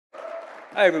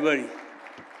Hi, everybody.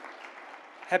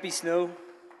 Happy snow.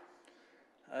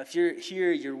 If you're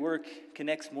here, your work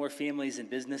connects more families and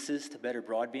businesses to better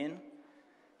broadband,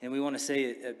 and we want to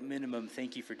say at minimum,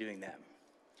 thank you for doing that.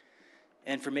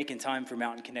 And for making time for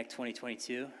Mountain Connect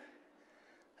 2022,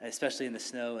 especially in the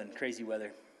snow and crazy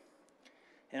weather.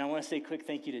 And I want to say a quick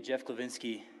thank you to Jeff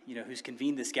Klavinsky, who's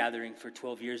convened this gathering for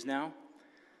 12 years now,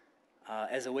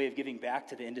 as a way of giving back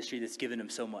to the industry that's given him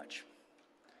so much.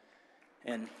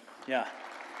 And yeah,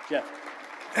 Jeff.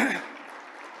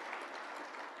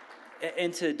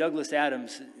 And to Douglas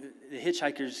Adams, the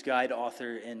Hitchhiker's Guide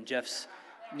author and Jeff's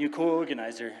new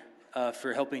co-organizer,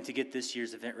 for helping to get this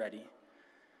year's event ready.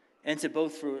 And to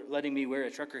both for letting me wear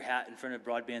a trucker hat in front of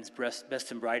Broadband's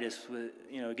best and brightest,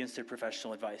 against their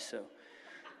professional advice. So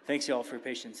thanks, y'all, for your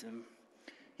patience. And,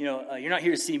 you're not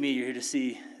here to see me, you're here to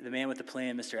see the man with the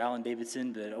plan, Mr. Alan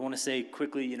Davidson. But I want to say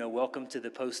quickly, welcome to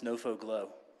the post-NOFO glow.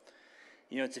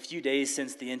 It's a few days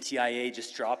since the NTIA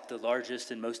just dropped the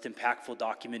largest and most impactful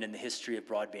document in the history of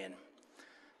broadband,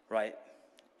 right?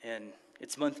 And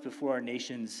it's months before our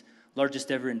nation's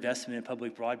largest ever investment in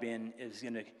public broadband is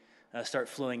going to start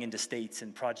flowing into states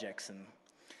and projects, and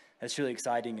that's really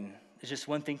exciting. And there's just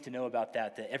one thing to know about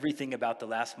that everything about the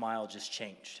last mile just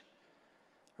changed,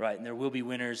 right? And there will be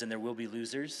winners and there will be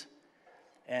losers.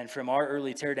 And from our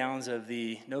early teardowns of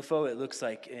the NOFO, it looks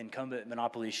like incumbent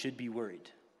monopolies should be worried,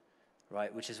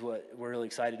 right? Which is what we're really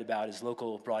excited about, is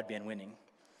local broadband winning.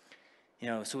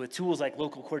 So with tools like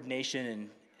local coordination and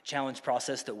challenge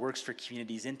process that works for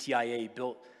communities, NTIA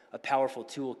built a powerful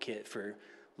toolkit for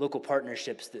local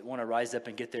partnerships that want to rise up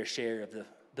and get their share of the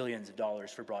billions of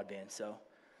dollars for broadband. So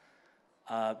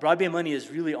Broadband.money is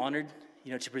really honored,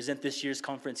 to present this year's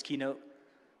conference keynote,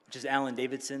 which is Alan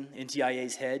Davidson,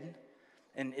 NTIA's head.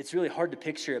 And it's really hard to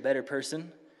picture a better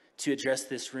person to address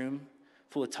this room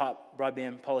full of top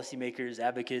broadband policymakers,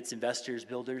 advocates, investors,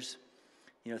 builders.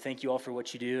 Thank you all for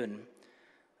what you do. And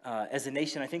as a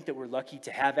nation, I think that we're lucky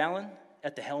to have Alan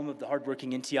at the helm of the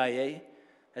hardworking NTIA,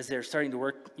 as they're starting to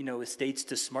work, with states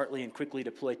to smartly and quickly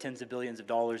deploy tens of billions of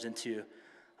dollars into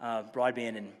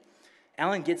broadband. And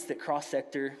Alan gets that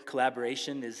cross-sector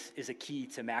collaboration is a key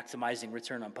to maximizing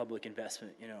return on public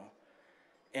investment,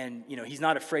 And, he's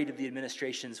not afraid of the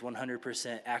administration's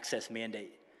 100% access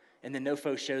mandate. And the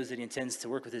NOFO shows that he intends to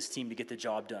work with his team to get the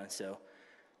job done. So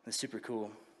that's super cool.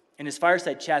 And his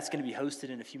Fireside Chat's going to be hosted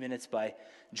in a few minutes by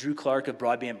Drew Clark of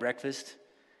Broadband Breakfast,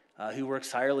 who works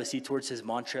tirelessly towards his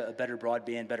mantra of better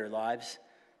broadband, better lives,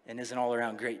 and is an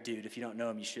all-around great dude. If you don't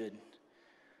know him, you should.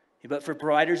 But for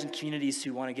providers and communities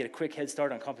who want to get a quick head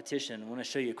start on competition, I want to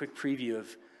show you a quick preview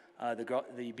of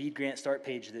the BEAD grant start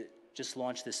page that just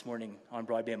launched this morning on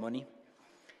Broadband.money.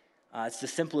 It's the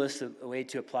simplest way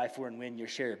to apply for and win your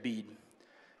share of BEAD,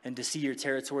 and to see your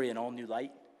territory in all new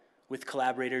light with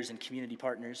collaborators and community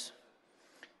partners.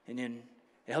 And then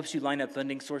it helps you line up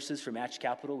funding sources for match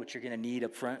capital, which you're going to need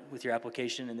up front with your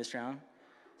application in this round,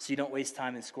 so you don't waste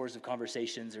time in scores of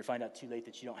conversations or find out too late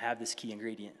that you don't have this key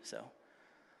ingredient. So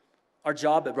our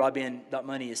job at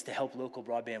Broadband.money is to help local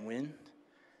broadband win.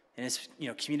 And it's,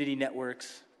 community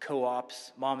networks,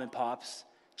 co-ops, mom and pops,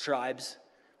 tribes.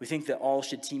 We think that all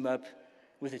should team up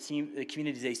with the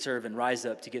communities they serve, and rise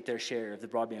up to get their share of the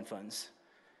broadband funds.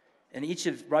 And each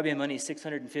of Broadband.money's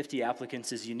 650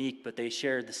 applicants is unique, but they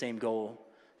share the same goal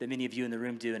that many of you in the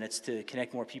room do, and it's to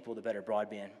connect more people to better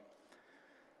broadband.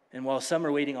 And while some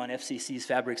are waiting on FCC's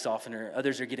fabric softener,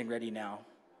 others are getting ready now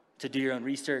to do your own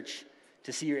research,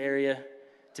 to see your area,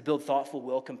 to build thoughtful,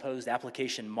 well-composed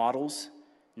application models,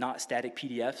 not static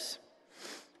PDFs.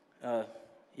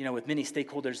 With many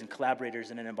stakeholders and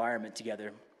collaborators in an environment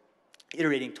together,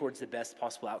 iterating towards the best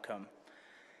possible outcome.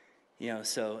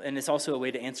 And it's also a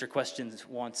way to answer questions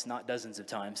once, not dozens of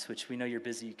times, which we know you're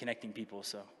busy connecting people,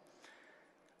 so.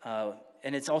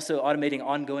 And it's also automating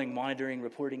ongoing monitoring,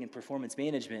 reporting, and performance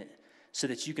management so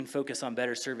that you can focus on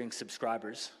better serving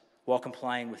subscribers while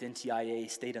complying with NTIA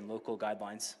state and local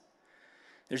guidelines.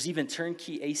 There's even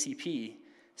turnkey ACP,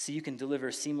 so you can deliver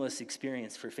a seamless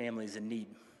experience for families in need.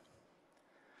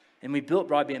 And we built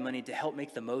Broadband.money to help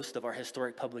make the most of our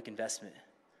historic public investment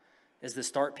as the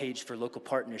start page for local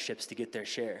partnerships to get their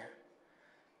share,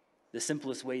 the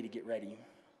simplest way to get ready.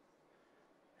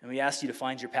 And we ask you to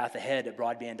find your path ahead at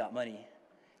Broadband.money,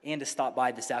 and to stop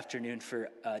by this afternoon for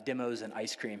demos and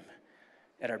ice cream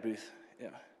at our booth. Yeah.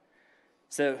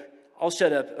 So I'll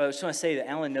shut up. I just want to say that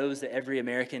Alan knows that every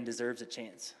American deserves a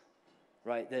chance,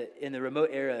 right? That in the remote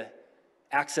era,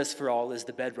 access for all is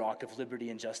the bedrock of liberty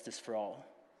and justice for all.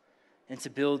 And to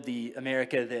build the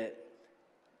America that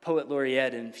Poet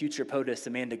Laureate and future poetess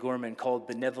Amanda Gorman called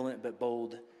benevolent but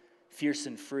bold, fierce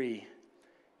and free.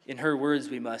 In her words,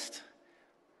 we must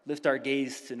lift our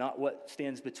gaze to not what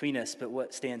stands between us, but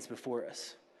what stands before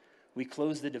us. We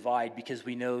close the divide because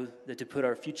we know that to put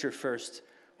our future first,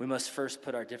 we must first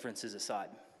put our differences aside.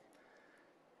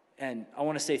 And I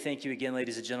want to say thank you again,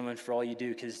 ladies and gentlemen, for all you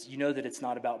do, because you know that it's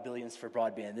not about billions for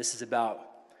broadband. This is about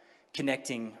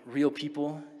connecting real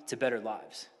people to better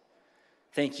lives.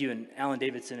 Thank you, and Alan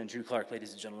Davidson and Drew Clark,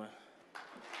 ladies and gentlemen.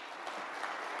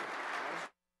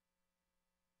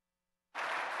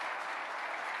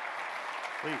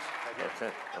 Please.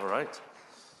 Okay, all right.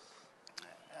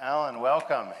 Alan,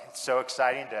 welcome. It's so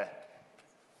exciting to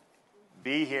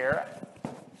be here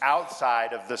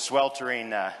outside of the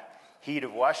sweltering heat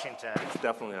of Washington. It's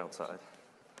definitely outside.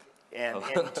 And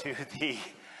into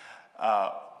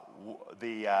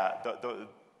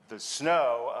the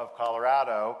snow of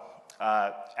Colorado.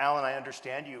 Alan, I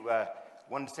understand you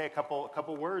wanted to say a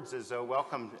couple words as a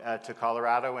welcome to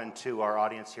Colorado and to our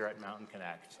audience here at Mountain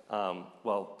Connect.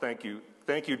 Well, thank you,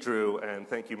 Drew, and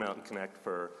thank you, Mountain Connect,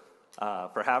 for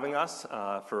having us,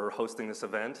 for hosting this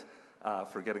event,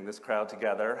 for getting this crowd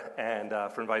together, and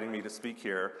for inviting me to speak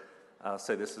here.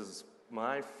 So this is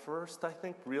my first, I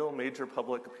think, real major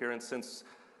public appearance since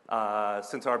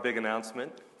our big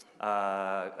announcement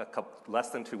less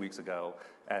than 2 weeks ago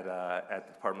at the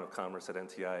Department of Commerce at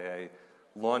NTIA,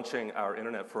 launching our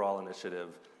Internet for All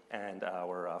initiative and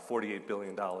our $48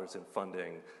 billion in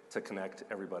funding to connect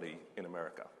everybody in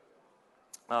America.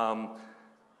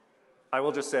 I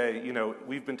will just say,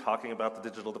 we've been talking about the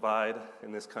digital divide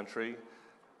in this country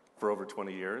for over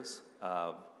 20 years.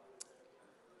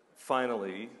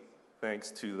 Finally,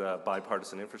 thanks to the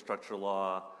bipartisan infrastructure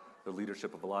law, the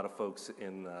leadership of a lot of folks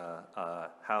in the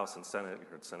House and Senate, you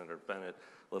heard Senator Bennett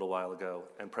a little while ago,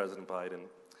 and President Biden,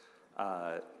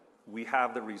 we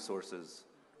have the resources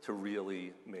to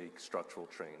really make structural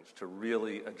change, to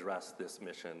really address this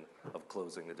mission of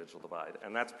closing the digital divide,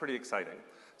 and that's pretty exciting.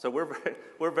 So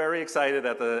we're very excited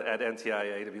at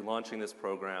NTIA to be launching this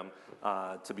program,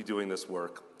 to be doing this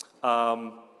work.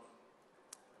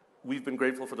 We've been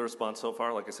grateful for the response so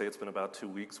far. Like I say, it's been about 2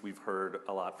 weeks. We've heard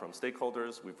a lot from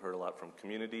stakeholders. We've heard a lot from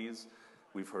communities.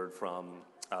 We've heard from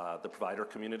the provider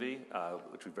community,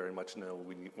 which we very much know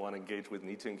we want to engage with,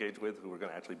 need to engage with, who are going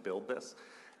to actually build this.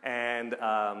 And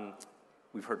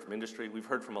we've heard from industry. We've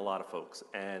heard from a lot of folks.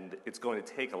 And it's going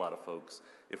to take a lot of folks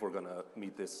if we're going to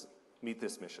meet this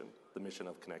mission, the mission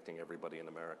of connecting everybody in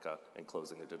America and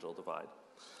closing the digital divide.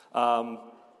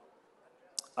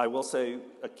 I will say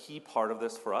a key part of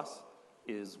this for us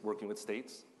is working with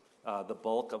states. The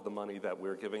bulk of the money that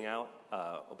we're giving out,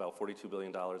 about $42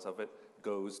 billion of it,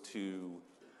 goes to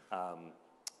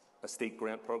a state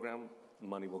grant program.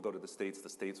 Money will go to the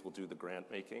states will do the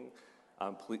grant making.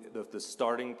 The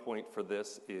starting point for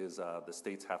this is the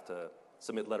states have to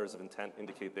submit letters of intent,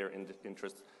 indicate their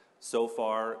interest. So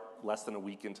far, less than a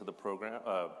week into the program,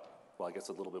 well, I guess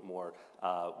a little bit more,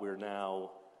 we're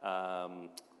now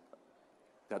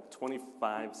got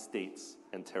 25 states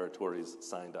and territories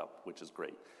signed up, which is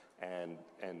great. And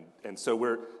so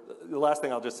the last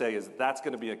thing I'll just say is that's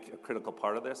going to be a critical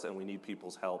part of this, and we need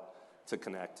people's help to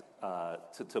connect,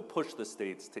 to push the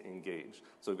states to engage.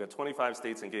 So we've got 25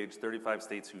 states engaged, 35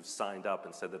 states who've signed up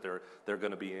and said that they're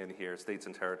going to be in here, states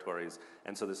and territories,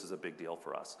 and so this is a big deal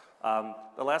for us.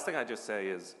 The last thing I just say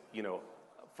is,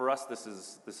 for us, this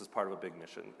is part of a big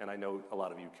mission, and I know a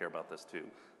lot of you care about this too.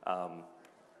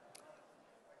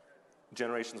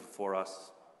 Generations before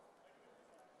us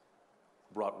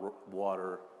brought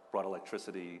water, brought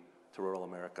electricity to rural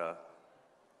America,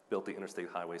 built the interstate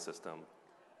highway system.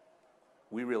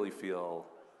 We really feel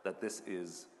that this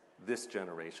is this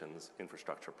generation's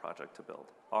infrastructure project to build.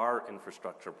 Our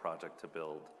infrastructure project to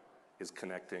build is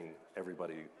connecting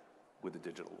everybody with the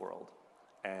digital world.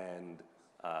 And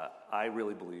I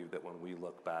really believe that when we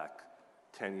look back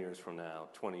 10 years from now,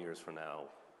 20 years from now,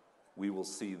 we will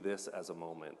see this as a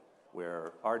moment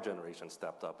where our generation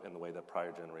stepped up in the way that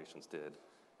prior generations did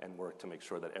and worked to make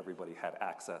sure that everybody had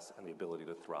access and the ability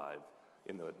to thrive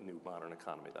in the new modern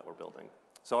economy that we're building.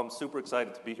 So I'm super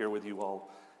excited to be here with you all,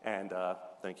 and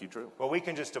thank you, Drew. Well, we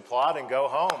can just applaud and go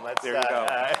home. There you go.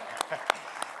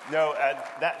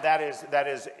 That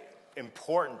is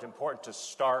important to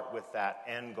start with that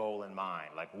end goal in mind.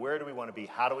 Like, where do we want to be?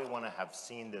 How do we want to have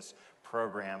seen this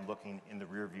program looking in the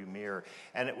rearview mirror?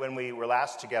 And when we were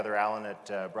last together, Alan, at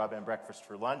Broadband Breakfast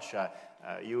for Lunch,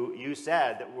 you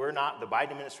said that the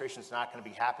Biden administration is not going to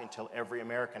be happy until every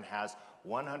American has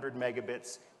 100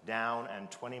 megabits down and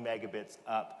 20 megabits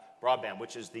up broadband,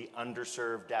 which is the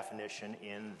underserved definition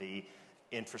in the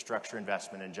Infrastructure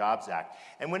Investment and Jobs Act.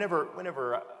 And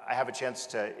whenever I have a chance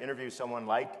to interview someone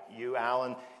like you,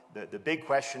 Alan, the big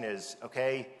question is,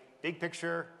 okay, big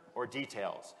picture, or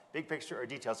details? Big picture or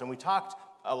details? And we talked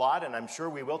a lot, and I'm sure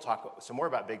we will talk some more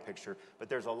about big picture, but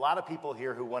there's a lot of people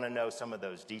here who want to know some of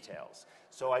those details.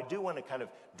 So I do want to kind of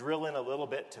drill in a little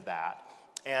bit to that.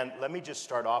 And let me just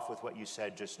start off with what you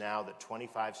said just now, that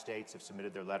 25 states have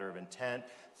submitted their letter of intent,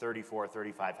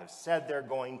 35 have said they're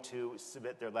going to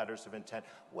submit their letters of intent.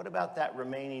 What about that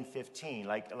remaining 15?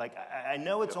 I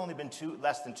know it's only been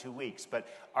less than 2 weeks, but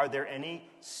are there any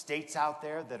states out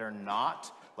there that are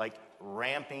not like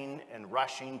ramping and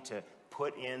rushing to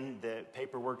put in the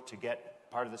paperwork to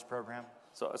get part of this program?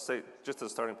 So I'll say, just as a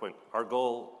starting point, our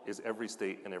goal is every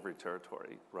state and every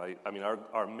territory, right? I mean,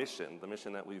 our mission, the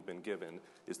mission that we've been given,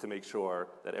 is to make sure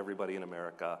that everybody in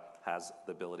America has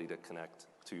the ability to connect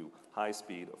to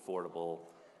high-speed, affordable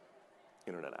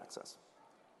internet access.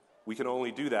 We can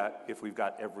only do that if we've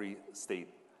got every state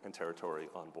and territory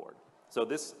on board. So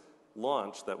this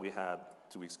launch that we had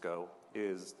 2 weeks ago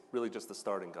is really just the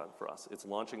starting gun for us. It's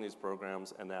launching these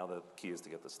programs, and now the key is to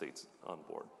get the states on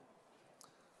board.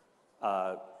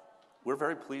 We're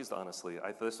very pleased, honestly.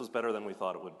 This was better than we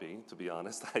thought it would be, to be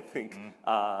honest, I think.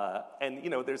 And, you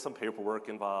know, there's some paperwork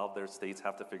involved. Their states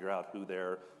have to figure out who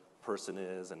their person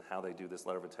is and how they do this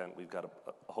letter of intent. We've got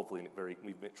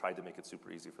we've tried to make it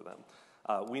super easy for them.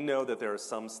 We know that there are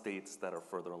some states that are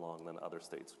further along than other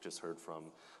states. We just heard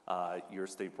from your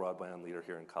state broadband leader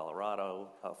here in Colorado,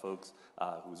 folks,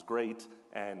 who's great,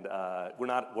 and we're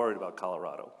not worried about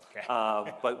Colorado.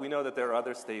 Okay. But we know that there are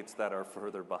other states that are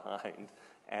further behind,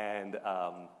 and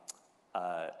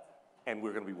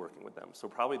we're going to be working with them. So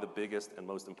probably the biggest and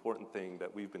most important thing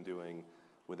that we've been doing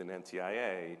within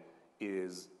NTIA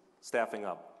is staffing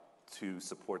up to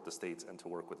support the states and to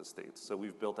work with the states. So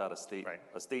we've built out a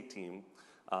state team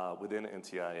within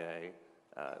NTIA.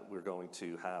 We're going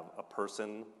to have a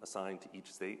person assigned to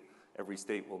each state. Every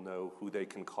state will know who they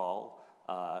can call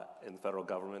in the federal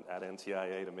government at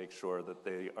NTIA to make sure that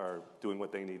they are doing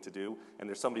what they need to do. And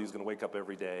there's somebody who's going to wake up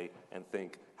every day and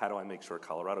think, how do I make sure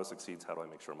Colorado succeeds? How do I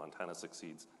make sure Montana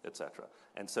succeeds, et cetera?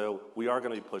 And so we are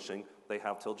going to be pushing. They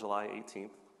have till July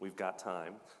 18th. We've got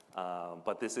time.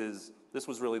 But this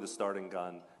was really the starting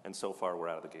gun, and so far we're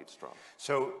out of the gate strong.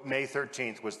 So May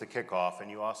 13th was the kickoff, and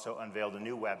you also unveiled a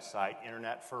new website,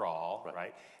 Internet for All,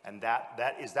 right? And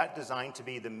is that designed to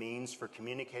be the means for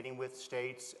communicating with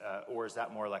states, or is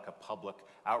that more like a public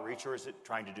outreach, or is it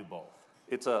trying to do both?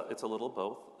 It's a little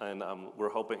both, and we're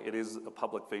hoping it is a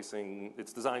public-facing.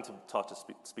 It's designed to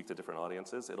speak to different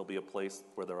audiences. It'll be a place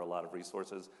where there are a lot of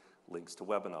resources, links to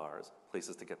webinars,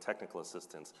 places to get technical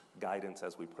assistance, guidance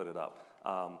as we put it up,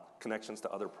 connections to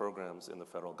other programs in the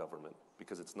federal government,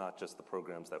 because it's not just the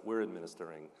programs that we're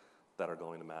administering that are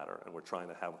going to matter, and we're trying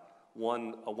to have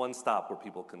a one-stop where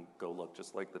people can go look,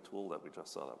 just like the tool that we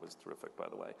just saw. That was terrific, by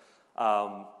the way.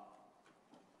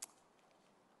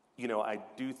 You know, I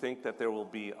do think that there will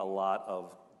be a lot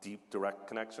of deep, direct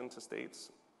connection to states.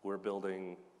 We're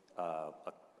building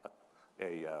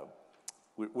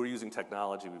we're using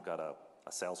technology. We've got a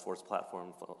Salesforce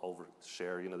platform to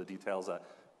share, the details.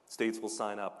 States will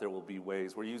sign up. There will be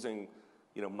ways. We're using,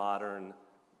 modern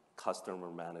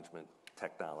customer management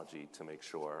technology to make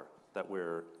sure that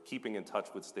we're keeping in touch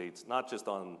with states, not just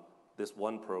on this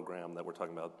one program that we're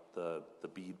talking about, the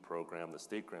BEAD program, the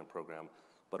state grant program,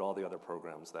 but all the other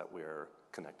programs that we're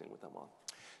connecting with them on.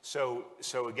 So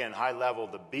again, high level,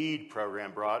 the BEAD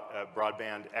program,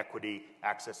 Broadband Equity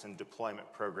Access and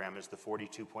Deployment Program, is the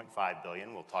 $42.5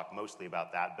 billion. We'll talk mostly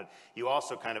about that, but you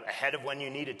also kind of, ahead of when you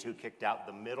needed to, kicked out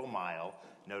the Middle Mile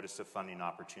Notice of Funding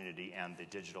Opportunity and the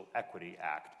Digital Equity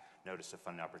Act Notice of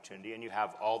Funding Opportunity, and you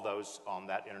have all those on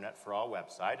that Internet for All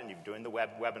website, and you're doing the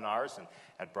webinars and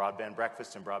at Broadband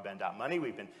Breakfast and Broadband.money.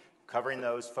 We've been covering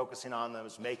those, focusing on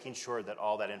those, making sure that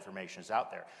all that information is out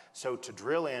there. So to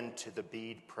drill into the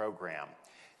BEAD program,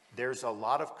 there's a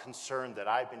lot of concern that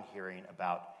I've been hearing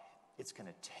about it's going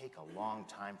to take a long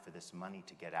time for this money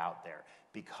to get out there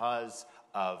because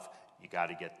of, you got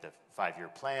to get the 5-year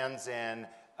plans in,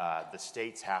 the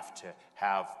states have to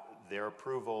have their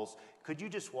approvals. Could you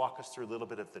just walk us through a little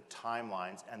bit of the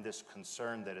timelines and this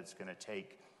concern that it's going to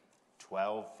take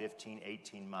 12, 15,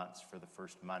 18 months for the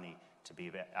first money to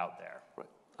be out there? Right.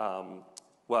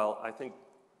 Well, I think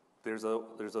there's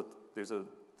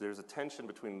a tension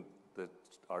between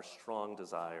our strong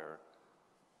desire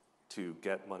to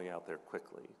get money out there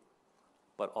quickly,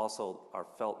 but also our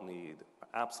felt need,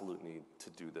 our absolute need to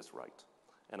do this right.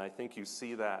 And I think you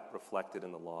see that reflected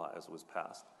in the law as it was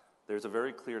passed. There's a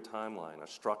very clear timeline, a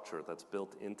structure that's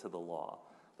built into the law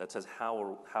that says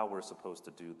how we're supposed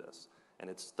to do this. And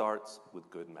it starts with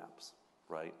good maps,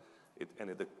 right?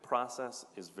 The process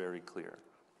is very clear.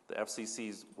 The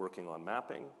FCC's working on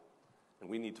mapping. And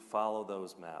we need to follow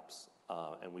those maps,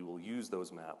 and we will use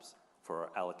those maps for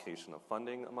our allocation of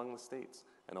funding among the states,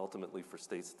 and ultimately for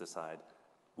states to decide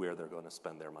where they're going to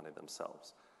spend their money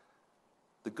themselves.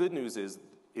 The good news is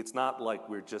it's not like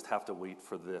we just have to wait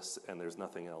for this and there's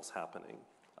nothing else happening.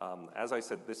 As I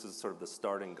said, this is sort of the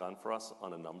starting gun for us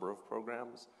on a number of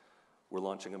programs. We're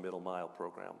launching a middle mile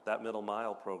program. That middle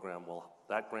mile program,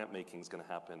 that grant making is going to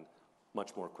happen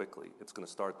much more quickly. It's going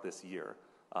to start this year,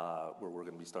 where we're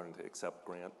going to be starting to accept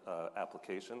grant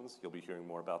applications. You'll be hearing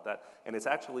more about that. And it's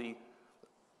actually,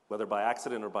 whether by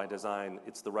accident or by design,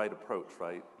 it's the right approach,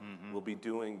 right? Mm-hmm. We'll be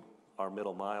doing our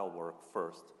middle mile work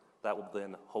first. That will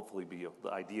then hopefully be,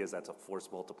 the idea is that's a force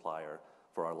multiplier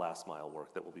for our last mile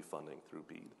work that we'll be funding through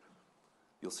BEAD.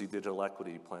 You'll see digital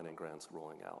equity planning grants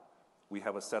rolling out. We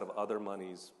have a set of other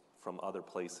monies from other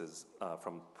places,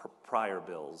 from prior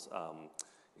bills,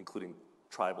 including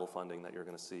tribal funding that you're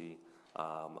going to see,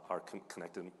 our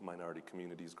Connected Minority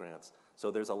Communities grants. So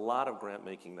there's a lot of grant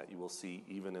making that you will see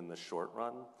even in the short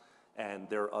run. And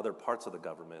there are other parts of the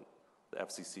government. The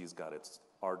FCC's got its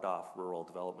RDOF, Rural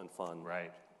Development Fund.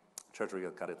 Right. Treasury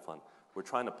got its fund. We're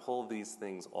trying to pull these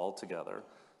things all together.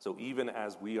 So even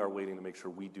as we are waiting to make sure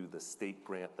we do the state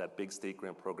grant, that big state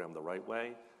grant program the right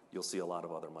way, you'll see a lot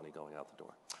of other money going out the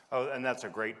door. Oh, and that's a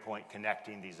great point,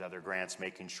 connecting these other grants,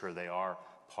 making sure they are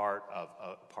part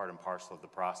and parcel of the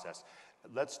process.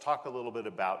 Let's talk a little bit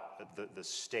about the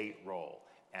state role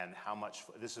and how much,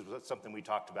 this is something we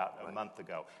talked about a month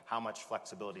ago, how much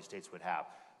flexibility states would have.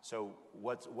 So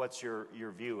what's your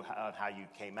view on how you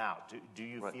came out? Do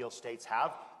you feel states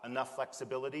have enough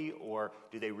flexibility, or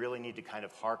do they really need to kind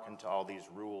of hearken to all these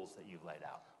rules that you've laid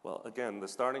out? Well, again, the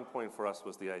starting point for us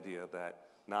was the idea that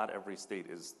not every state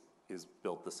is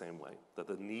built the same way, that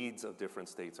the needs of different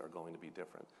states are going to be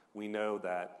different. We know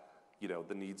that, you know,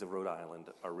 the needs of Rhode Island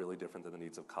are really different than the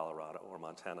needs of Colorado or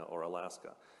Montana or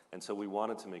Alaska. And so we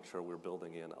wanted to make sure we're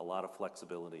building in a lot of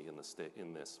flexibility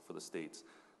in this for the states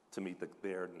to meet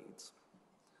their needs.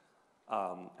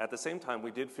 At the same time,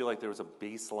 we did feel like there was a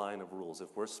baseline of rules. If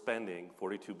we're spending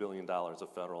 $42 billion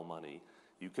of federal money,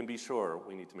 you can be sure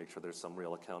we need to make sure there's some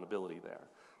real accountability there.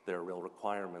 There are real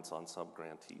requirements on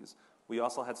sub-grantees. We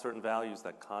also had certain values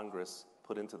that Congress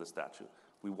put into the statute.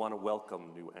 We want to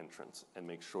welcome new entrants and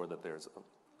make sure that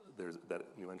that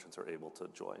new entrants are able to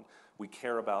join. We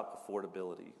care about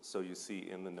affordability, so you see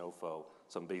in the NOFO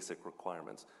some basic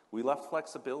requirements. We left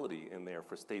flexibility in there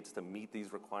for states to meet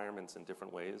these requirements in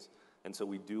different ways, and so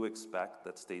we do expect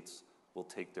that states will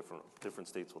take different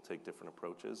states will take different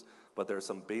approaches, but there are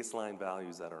some baseline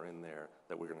values that are in there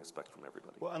that we're going to expect from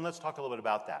everybody. Well, and let's talk a little bit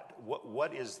about that.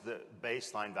 What is the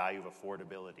baseline value of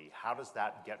affordability? How does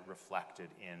that get reflected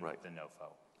in the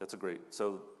NOFO? That's a great,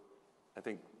 so I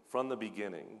think from the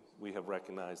beginning, we have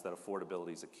recognized that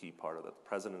affordability is a key part of it. The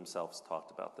president himself talked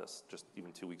about this just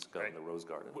even 2 weeks ago in the Rose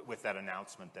Garden. With that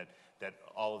announcement that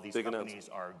all of these companies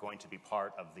are going to be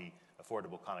part of the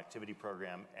Affordable Connectivity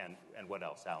Program, and what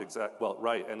else, Alan? Exactly. Well,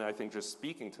 right, and I think just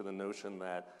speaking to the notion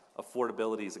that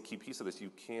affordability is a key piece of this, you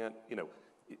can't, you know,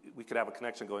 we could have a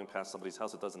connection going past somebody's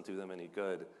house. It doesn't do them any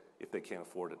good if they can't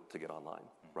afford it to get online,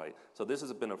 right? So this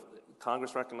has been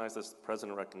Congress recognized this, the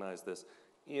president recognized this.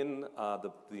 In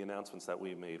the announcements that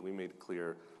we made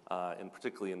clear, and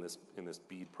particularly in this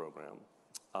BEAD program,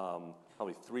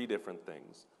 probably three different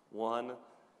things. One,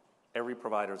 every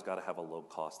provider's got to have a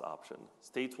low-cost option.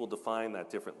 States will define that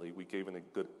differently. We gave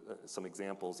some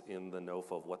examples in the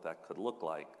NOFO of what that could look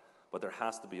like, but there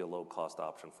has to be a low-cost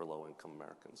option for low-income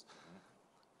Americans. Mm-hmm.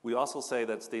 We also say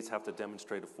that states have to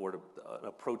demonstrate an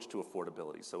approach to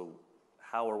affordability. So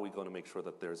how are we going to make sure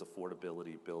that there's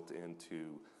affordability built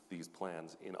into these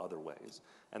plans in other ways?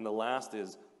 And the last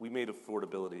is we made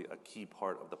affordability a key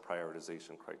part of the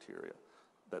prioritization criteria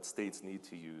that states need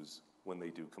to use when they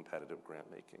do competitive grant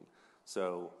making.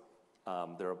 So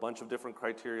there are a bunch of different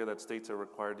criteria that states are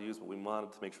required to use, but we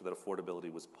wanted to make sure that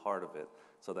affordability was part of it,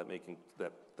 so that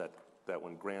that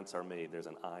when grants are made, there's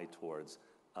an eye towards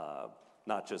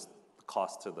not just the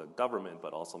cost to the government,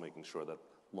 but also making sure that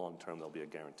long-term there'll be a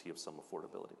guarantee of some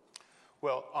affordability.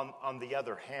 Well, on the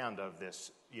other hand of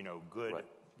this, you know, good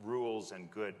rules and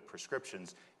good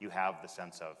prescriptions, you have the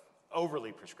sense of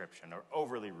overly prescription or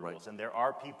overly rules. And there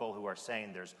are people who are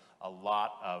saying there's a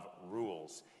lot of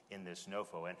rules in this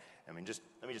NOFO. And I mean,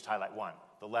 let me just highlight one,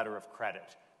 the letter of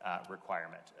credit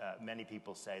requirement. Many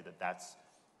people say that that's,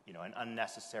 you know, an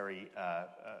unnecessary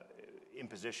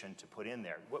imposition to put in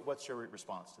there. What's your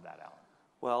response to that, Alan?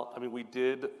 Well, I mean, we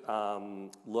did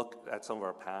look at some of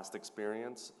our past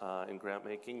experience in grant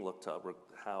making, look to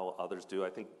how others do. I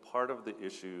think part of the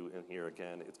issue in here,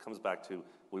 again, it comes back to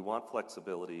we want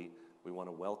flexibility, we want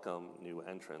to welcome new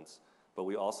entrants, But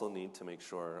we also need to make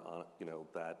sure,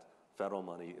 that federal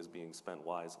money is being spent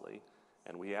wisely.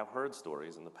 And we have heard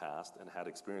stories in the past and had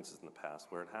experiences in the past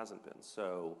where it hasn't been.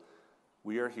 So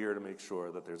we are here to make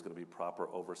sure that there's going to be proper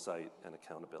oversight and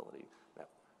accountability. Now,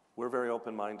 we're very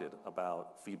open-minded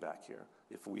about feedback here.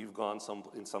 If we've gone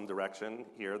in some direction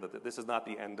here, that this is not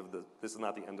the end of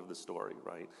the story,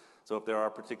 right? So if there are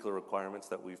particular requirements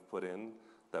that we've put in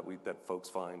that folks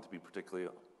find to be particularly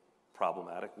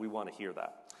problematic, we want to hear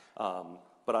that.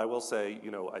 But I will say,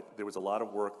 there was a lot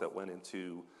of work that went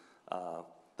into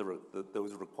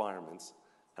those requirements,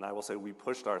 and I will say we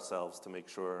pushed ourselves to make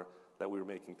sure that we were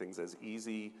making things as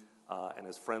easy and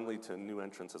as friendly to new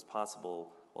entrants as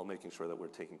possible, while making sure that we're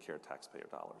taking care of taxpayer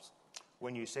dollars.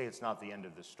 When you say it's not the end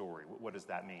of the story, what does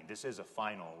that mean? This is a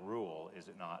final rule, is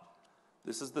it not?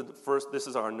 This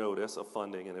is our notice of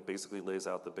funding, and it basically lays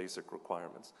out the basic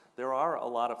requirements. There are a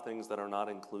lot of things that are not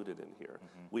included in here.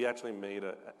 Mm-hmm. We actually made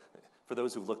for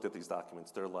those who've looked at these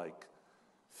documents, they're like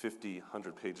 50,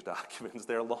 100-page documents.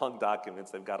 They're long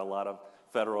documents. They've got a lot of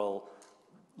federal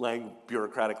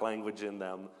bureaucratic language in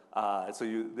them.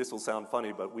 This will sound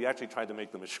funny, but we actually tried to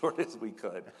make them as short as we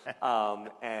could.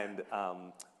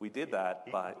 We did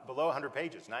that by... Below 100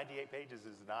 pages, 98 pages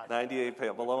is not...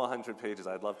 Below 100 pages,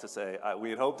 I'd love to say. We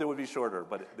had hoped it would be shorter,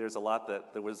 but there was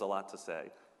a lot to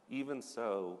say. Even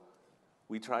so,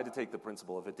 we tried to take the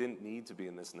principle, if it didn't need to be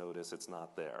in this notice, it's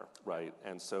not there, right?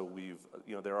 And so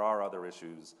there are other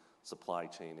issues, supply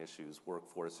chain issues,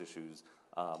 workforce issues,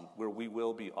 where we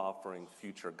will be offering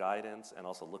future guidance and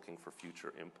also looking for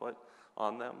future input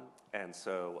on them. And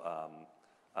so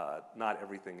not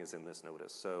everything is in this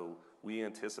notice. So we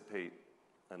anticipate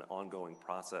an ongoing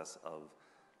process of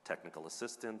technical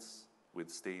assistance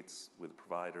with states, with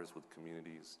providers, with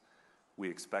communities. We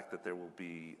expect that there will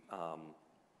be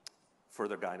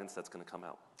further guidance that's going to come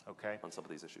out on some of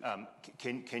these issues.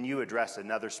 Can you address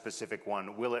another specific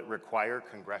one? Will it require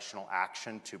congressional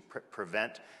action to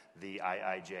prevent the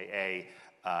IIJA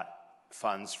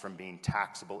funds from being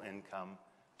taxable income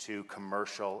to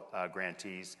commercial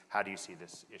grantees? How do you see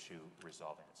this issue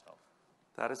resolving itself?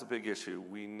 That is a big issue.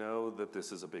 We know that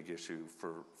this is a big issue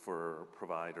for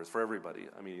providers, for everybody.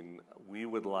 I mean, we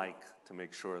would like to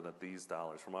make sure that these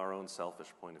dollars, from our own selfish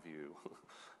point of view,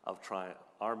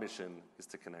 our mission is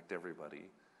to connect everybody.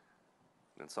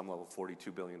 And at some level,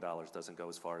 $42 billion doesn't go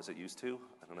as far as it used to.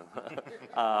 I don't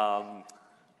know.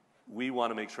 We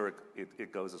want to make sure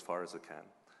it goes as far as it can.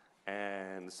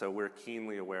 And so we're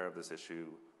keenly aware of this issue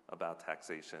about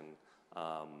taxation.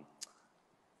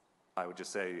 I would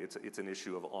just say it's an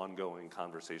issue of ongoing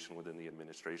conversation within the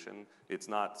administration. It's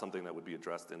not something that would be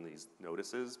addressed in these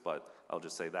notices, but I'll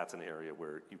just say that's an area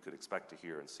where you could expect to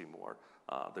hear and see more.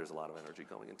 There's a lot of energy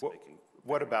going into making.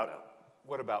 What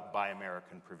about Buy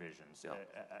American provisions? Yeah.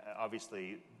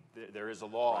 Obviously, there is a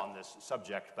law on this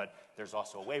subject, but there's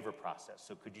also a waiver process.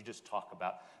 So could you just talk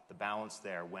about the balance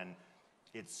there when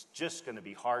it's just going to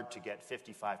be hard to get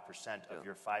 55% of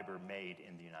your fiber made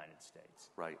in the United States?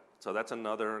 Right. So that's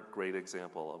another great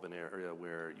example of an area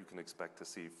where you can expect to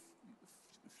see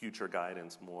future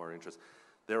guidance, more interest.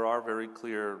 There are very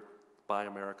clear Buy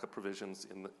America provisions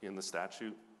in the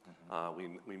statute.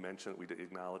 Mm-hmm. We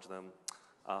acknowledge them.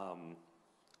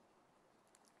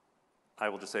 I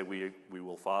will just say we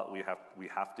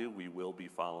will be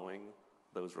following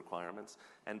those requirements,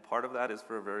 and part of that is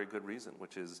for a very good reason,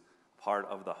 which is part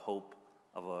of the hope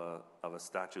of a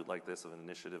statute like this, of an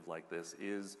initiative like this,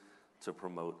 is to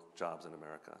promote jobs in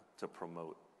America, to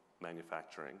promote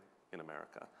manufacturing in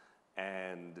America.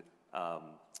 And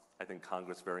I think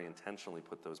Congress very intentionally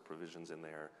put those provisions in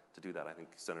there to do that. I think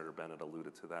Senator Bennett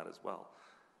alluded to that as well.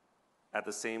 At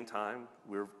the same time,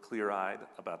 we're clear-eyed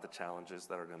about the challenges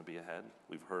that are going to be ahead.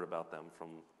 We've heard about them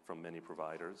from many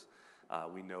providers.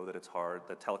 We know that it's hard,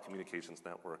 that telecommunications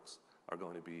networks are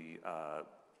going to be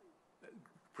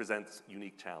presents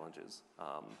unique challenges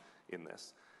in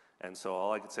this. And so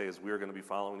all I could say is we're going to be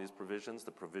following these provisions.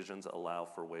 The provisions allow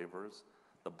for waivers.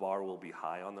 The bar will be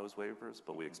high on those waivers,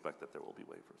 but we expect that there will be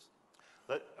waivers.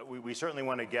 We certainly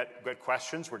want to get good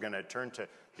questions. We're going to turn to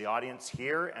the audience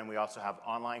here, and we also have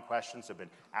online questions. I've been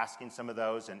asking some of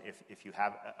those, and if you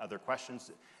have other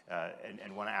questions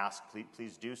and want to ask,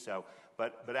 please do so.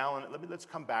 But Alan, let's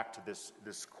come back to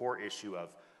this core issue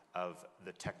of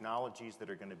the technologies that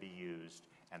are going to be used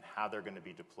and how they're going to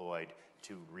be deployed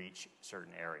to reach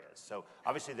certain areas. So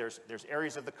obviously there's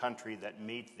areas of the country that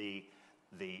meet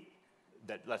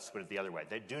let's put it the other way.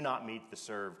 They do not meet the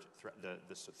served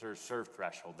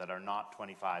threshold, that are not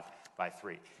 25 by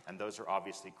 3, and those are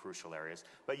obviously crucial areas.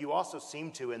 But you also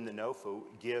seem to, in the NOFO,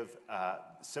 give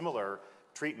similar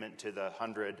treatment to the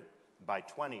 100 by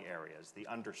 20 areas, the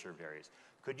underserved areas.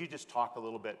 Could you just talk a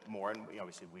little bit more, and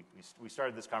obviously we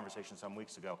started this conversation some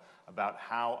weeks ago about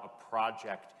how a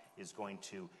project is going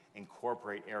to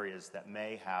incorporate areas that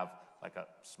may have like a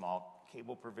small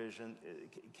cable provision,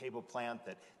 cable plant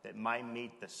that might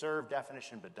meet the served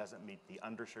definition but doesn't meet the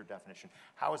underserved definition.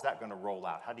 How is that going to roll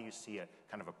out? How do you see a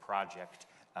kind of a project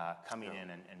coming in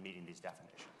and meeting these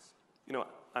definitions? You know,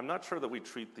 I'm not sure that we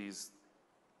treat these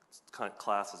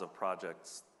classes of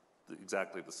projects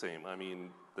exactly the same. I mean,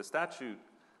 the statute,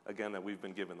 again, that we've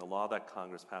been given, the law that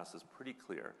Congress passed is pretty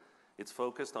clear. It's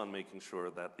focused on making sure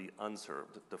that the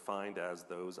unserved, defined as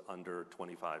those under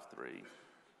 25.3,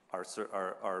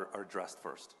 are addressed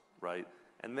first, right?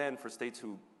 And then for states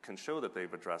who can show that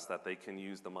they've addressed that, they can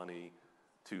use the money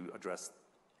to address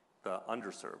the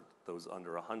underserved, those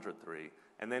under 103.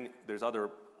 And then there's other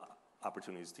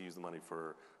opportunities to use the money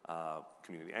for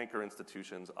community anchor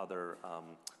institutions, other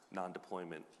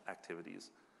non-deployment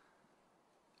activities.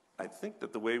 I think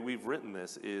that the way we've written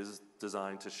this is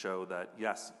designed to show that,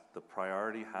 yes, the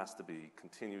priority has to be,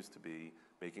 continues to be,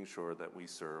 making sure that we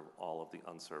serve all of the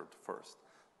unserved first.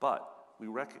 But we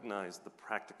recognize the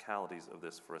practicalities of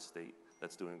this for a state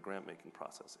that's doing a grant-making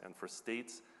process. And for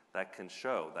states that can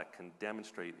show, that can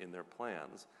demonstrate in their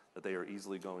plans that they are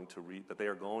easily going to that they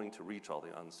are going to reach all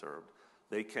the unserved,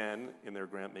 they can, in their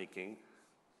grant-making,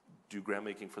 do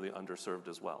grant-making for the underserved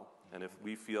as well. And if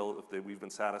we feel, we've been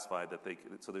satisfied that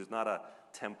so there's not a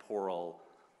temporal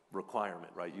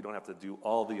requirement, right? You don't have to do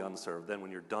all the unserved. Then when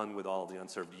you're done with all the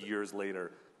unserved, years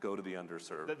later, go to the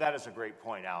underserved. That is a great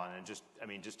point, Alan, and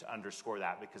just to underscore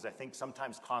that, because I think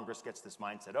sometimes Congress gets this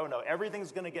mindset, oh no,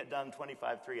 everything's going to get done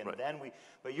 25.3, and right. Then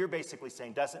but you're basically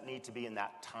saying doesn't need to be in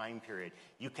that time period.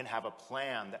 You can have a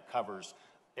plan that covers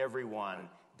everyone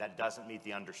that doesn't meet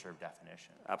the underserved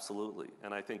definition. Absolutely,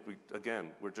 and I think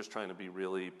we're just trying to be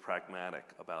really pragmatic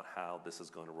about how this is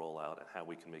going to roll out and how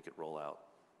we can make it roll out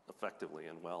effectively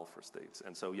and well for states.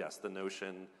 And so yes, the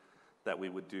notion that we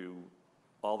would do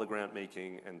all the grant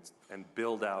making and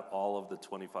build out all of the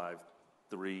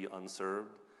 25.3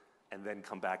 unserved and then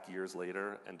come back years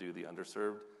later and do the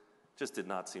underserved just did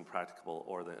not seem practicable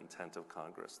or the intent of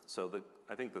Congress. So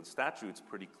I think the statute's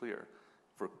pretty clear.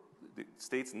 The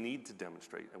states need to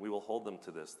demonstrate, and we will hold them to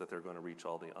this, that they're going to reach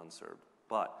all the unserved.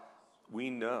 But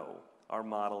we know, our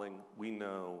modeling,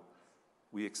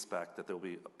 we expect that there will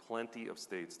be plenty of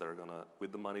states that are going to,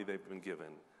 with the money they've been given,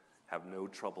 have no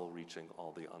trouble reaching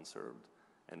all the unserved.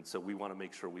 And so we want to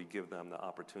make sure we give them the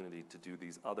opportunity to do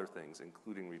these other things,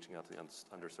 including reaching out to the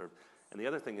underserved. And the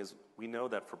other thing is, we know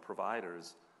that for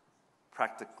providers,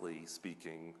 practically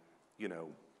speaking,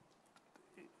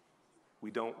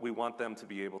 we want them to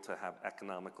be able to have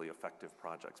economically effective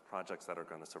projects that are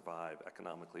going to survive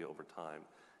economically over time.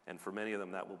 And for many of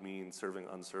them, that will mean serving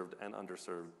unserved and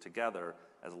underserved together.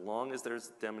 As long as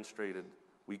there's demonstrated,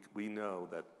 we know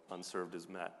that unserved is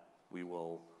met, we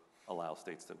will allow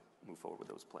states to move forward with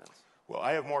those plans. Well,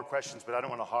 I have more questions, but I don't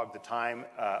want to hog the time.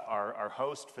 Our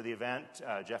host for the event,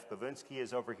 Jeff Glavinsky,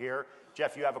 is over here.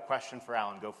 Jeff, you have a question for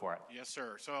Alan. Go for it. Yes,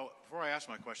 sir. So before I ask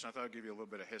my question, I thought I'd give you a little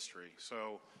bit of history.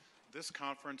 So this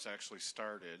conference actually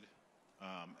started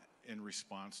in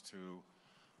response to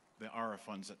the ARA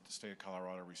funds that the state of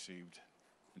Colorado received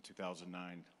in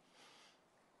 2009.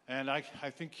 And I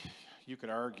think you could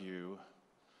argue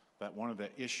that one of the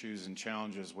issues and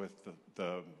challenges with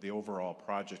the overall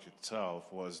project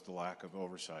itself was the lack of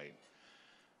oversight.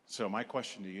 So my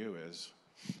question to you is,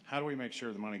 how do we make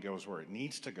sure the money goes where it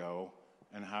needs to go,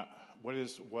 and what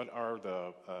is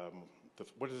the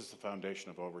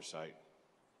foundation of oversight?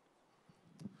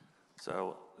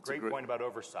 So great point about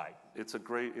oversight. It's a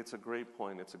great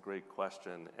point. It's a great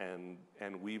question,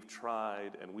 and we've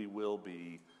tried, and we will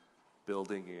be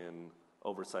building in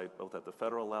oversight both at the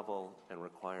federal level and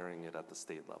requiring it at the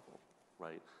state level,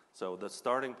 right? So the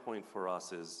starting point for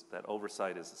us is that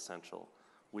oversight is essential.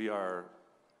 We are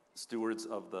stewards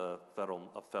of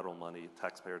federal money,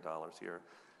 taxpayer dollars here.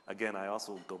 Again, I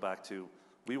also go back to,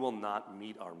 we will not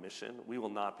meet our mission. We will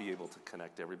not be able to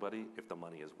connect everybody if the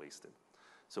money is wasted.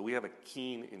 So we have a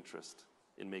keen interest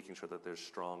in making sure that there's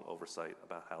strong oversight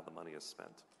about how the money is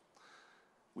spent.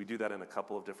 We do that in a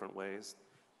couple of different ways.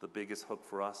 The biggest hook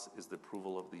for us is the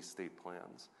approval of these state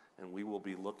plans. And we will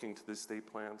be looking to these state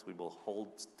plans. We will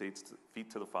hold states'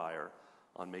 feet to the fire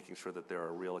on making sure that there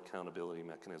are real accountability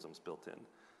mechanisms built in.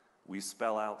 We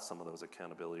spell out some of those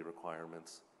accountability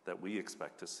requirements that we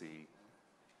expect to see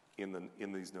in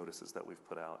these notices that we've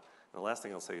put out. And the last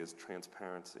thing I'll say is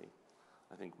transparency.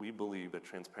 I think we believe that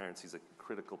transparency is a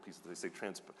critical piece. They say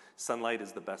sunlight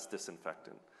is the best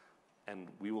disinfectant. And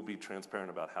we will be transparent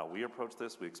about how we approach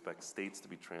this. We expect states to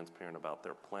be transparent about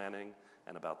their planning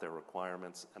and about their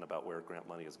requirements and about where grant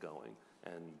money is going.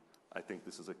 And I think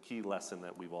this is a key lesson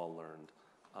that we've all learned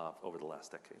over the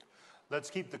last decade. Let's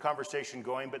keep the conversation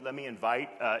going, but let me invite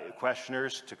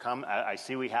questioners to come. I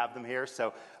see we have them here,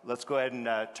 so let's go ahead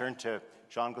and turn to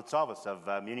Sean Gonsalves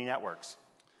of Muni Networks.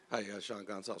 Hi, Sean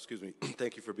Gonsalves, excuse me.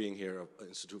 Thank you for being here,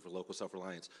 Institute for Local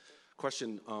Self-Reliance.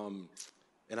 Question,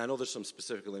 and I know there's some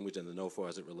specific language in the NOFO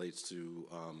as it relates to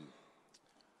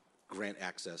grant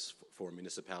access for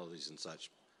municipalities and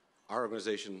such. Our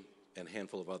organization and a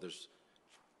handful of others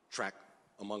track,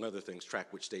 among other things, track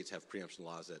which states have preemption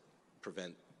laws that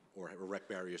prevent or erect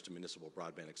barriers to municipal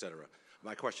broadband, et cetera.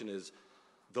 My question is,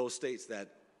 those states that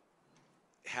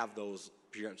have those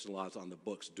preemption laws on the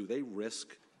books, do they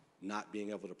risk not being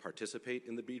able to participate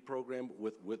in the BEAD program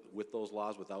with those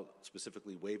laws without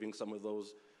specifically waiving some of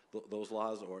those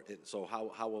laws? Or so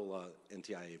how will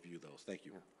NTIA view those? Thank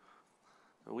you.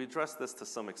 Yeah. We addressed this to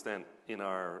some extent in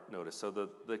our notice. So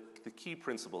the key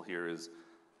principle here is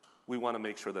we want to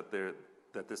make sure that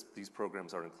these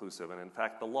programs are inclusive. And in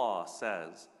fact, the law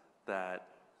says that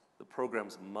the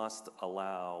programs must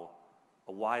allow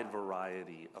a wide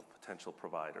variety of potential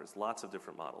providers, lots of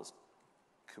different models,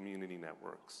 community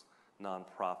networks,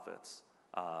 nonprofits,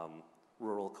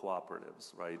 rural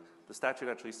cooperatives, right? The statute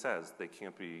actually says they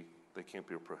can't be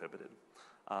prohibited.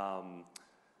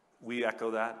 We echo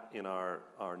that in our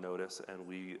notice, and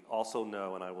we also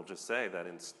know, and I will just say that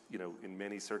in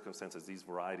many circumstances, these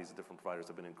varieties of different providers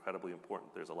have been incredibly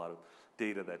important. There's a lot of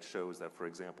data that shows that, for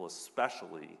example,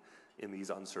 especially in these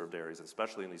unserved areas,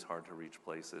 especially in these hard-to-reach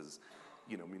places,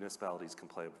 municipalities can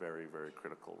play a very, very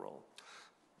critical role.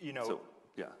 So,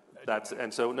 yeah, that's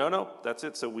it.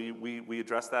 So we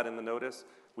address that in the notice.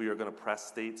 We are going to press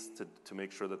states to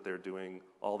make sure that they're doing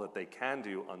all that they can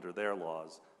do under their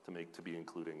laws to be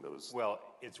including those. Well,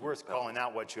 it's worth calling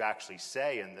out what you actually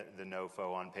say in the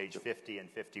NOFO on page 50 and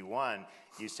 51.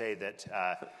 You say that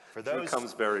for those... He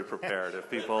comes very prepared. If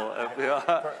people,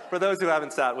 for those who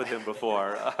haven't sat with him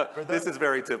before, this is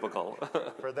very typical.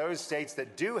 For those states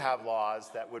that do have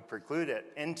laws that would preclude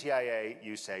it, NTIA,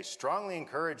 you say, strongly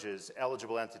encourages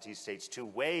eligible entity states to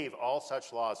waive all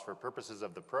such laws for purposes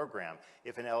of the program.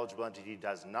 If an eligible entity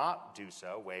does not do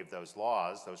so, waive those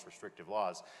laws, those restrictive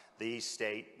laws, the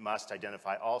state must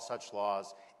identify all such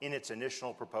laws in its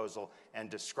initial proposal and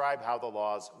describe how the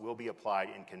laws will be applied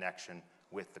in connection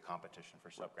with the competition for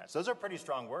subgrants. Those are pretty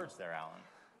strong words there, Alan.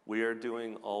 We are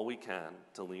doing all we can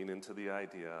to lean into the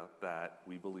idea that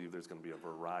we believe there's going to be a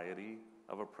variety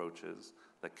of approaches,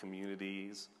 that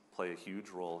communities play a huge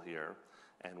role here,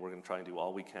 and we're going to try and do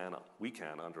all we can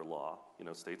under law.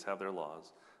 States have their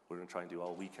laws. We're going to try and do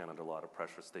all we can under law to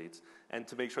pressure states and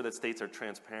to make sure that states are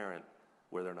transparent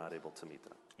where they're not able to meet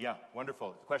them. Yeah,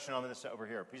 wonderful. Question on this over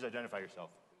here. Please identify yourself.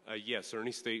 Yes,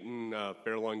 Ernie Staten,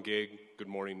 Fair Lawn Gig. Good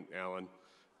morning, Alan.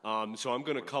 So I'm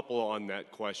going to couple on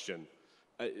that question,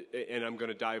 and I'm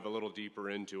going to dive a little deeper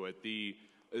into it.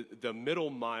 The middle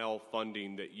mile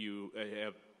funding that you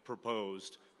have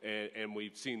proposed, and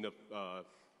we've seen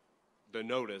the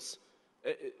notice,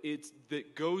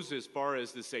 that goes as far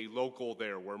as to say local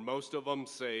there, where most of them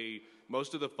say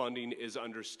most of the funding is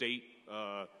under state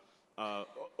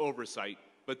oversight,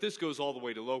 but this goes all the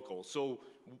way to local. So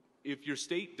if your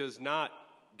state does not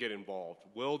get involved,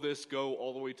 will this go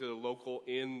all the way to the local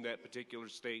in that particular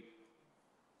state?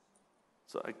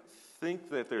 So I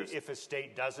think that there's... If a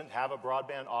state doesn't have a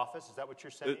broadband office, is that what you're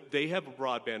saying? They have a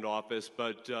broadband office,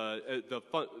 but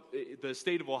the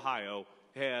state of Ohio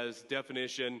has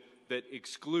definition that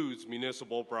excludes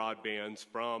municipal broadbands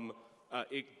from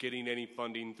it getting any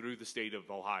funding through the state of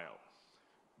Ohio.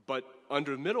 But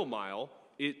under middle mile,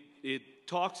 it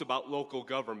talks about local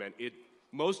government.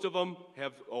 Most of them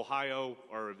have Ohio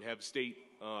or have state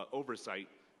oversight.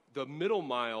 The middle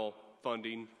mile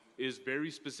funding is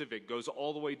very specific, goes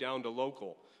all the way down to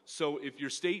local. So if your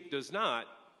state does not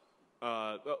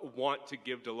want to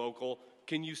give to local,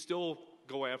 can you still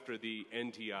go after the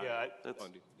NTIA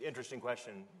funding? Interesting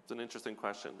question. It's an interesting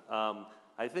question.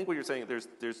 I think what you're saying,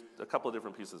 there's a couple of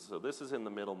different pieces. So this is in the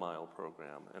middle mile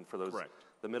program, and for those, correct.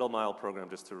 The middle mile program,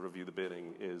 just to review the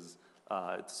bidding, is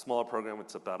it's a small program.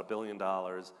 It's about $1 billion.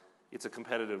 It's a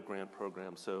competitive grant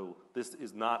program, so this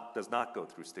does not go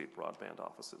through state broadband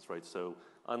offices, right? So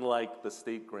unlike the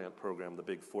state grant program, the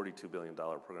big $42 billion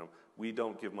program, we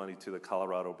don't give money to the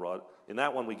Colorado in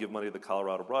that one, we give money to the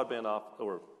Colorado Broadband office,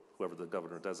 or whoever the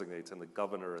governor designates, and the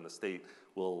governor and the state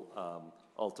will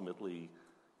ultimately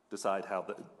decide how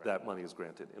that money is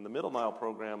granted. In the middle mile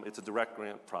program, it's a direct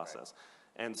grant process.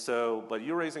 And so, but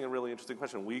you're raising a really interesting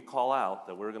question. We call out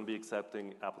that we're going to be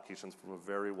accepting applications from a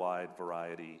very wide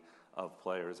variety of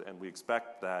players, and we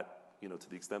expect that, to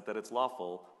the extent that it's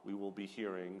lawful, we will be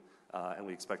hearing, and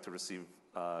we expect to receive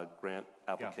grant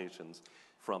applications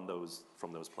from those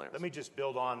players. Let me just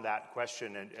build on that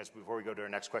question, and before we go to our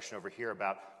next question over here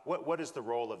about what is the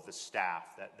role of the staff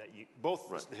that you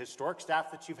both the historic staff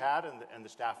that you've had and the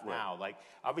staff now. Like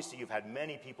obviously you've had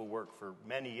many people work for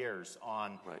many years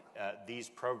on these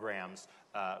programs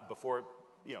before.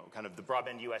 Kind of the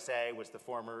Broadband USA was the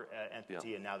former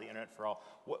entity, and now the Internet for All.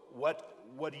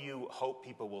 What do you hope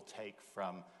people will take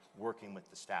from working with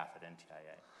the staff at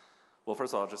NTIA? Well,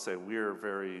 first of all, I'll just say we're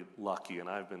very lucky, and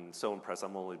I've been so impressed.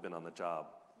 I've only been on the job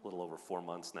a little over 4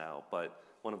 months now, but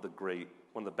one of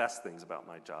the best things about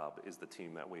my job is the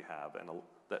team that we have, and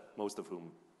that most of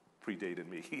whom predated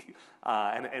me,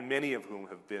 and many of whom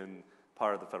have been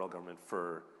part of the federal government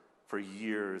for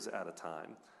years at a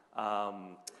time.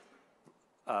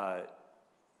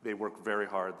 They work very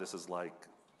hard. This is like,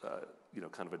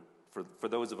 kind of for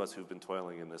those of us who've been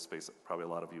toiling in this space, probably a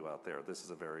lot of you out there, this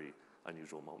is a very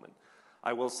unusual moment.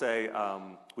 I will say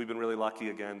we've been really lucky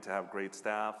again to have great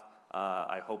staff.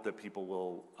 I hope that people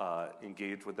will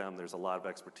engage with them. There's a lot of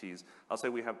expertise. I'll say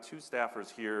we have 2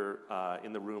 staffers here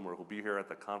in the room or who'll be here at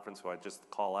the conference who I just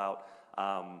call out.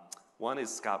 One is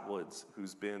Scott Woods,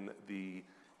 who's been the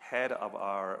head of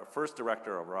our first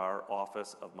director of our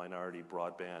Office of Minority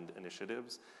Broadband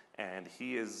Initiatives, and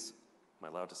he is, am I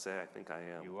allowed to say? I think I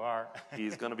am. You are.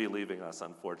 He's going to be leaving us,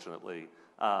 unfortunately.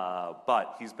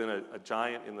 But he's been a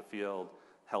giant in the field,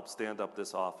 helped stand up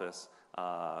this office,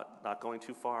 not going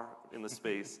too far in the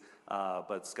space,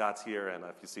 but Scott's here, and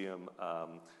if you see him,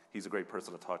 he's a great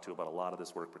person to talk to about a lot of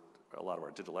this work, a lot of our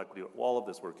digital equity, all of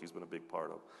this work he's been a big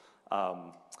part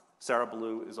of. Sarah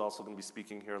Ballou is also going to be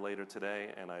speaking here later today,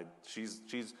 and she's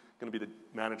going to be the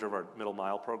manager of our Middle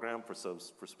Mile program. For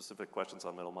specific questions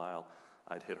on Middle Mile,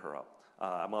 I'd hit her up.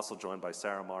 I'm also joined by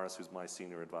Sarah Morris, who's my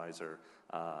senior advisor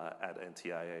at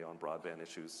NTIA on broadband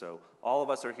issues. So all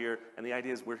of us are here, and the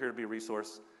idea is we're here to be a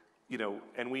resource.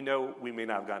 And we know we may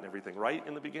not have gotten everything right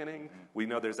in the beginning. We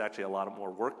know there's actually a lot of more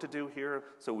work to do here,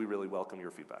 so we really welcome your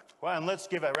feedback. Well, and let's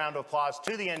give a round of applause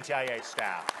to the NTIA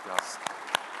staff. Yes.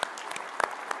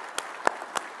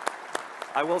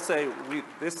 I will say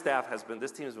this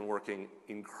team has been working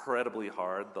incredibly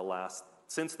hard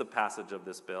since the passage of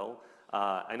this bill.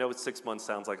 I know 6 months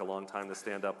sounds like a long time to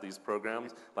stand up these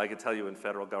programs, but I can tell you in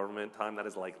federal government time, that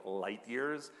is like light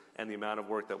years, and the amount of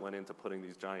work that went into putting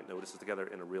these giant notices together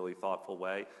in a really thoughtful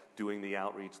way, doing the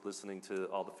outreach, listening to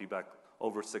all the feedback,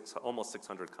 almost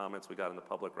 600 comments we got in the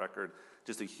public record,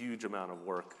 just a huge amount of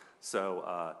work.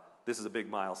 So this is a big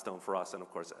milestone for us, and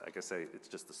of course, like I say, it's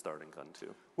just the starting gun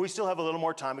too. We still have a little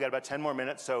more time. We got about 10 more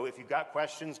minutes, so if you've got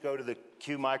questions, go to the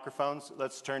Q microphones.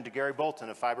 Let's turn to Gary Bolton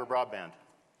of Fiber Broadband.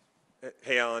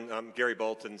 Hey, Alan. I'm Gary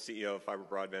Bolton, CEO of Fiber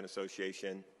Broadband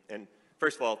Association. And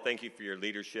first of all, thank you for your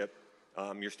leadership.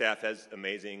 Your staff is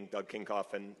amazing. Doug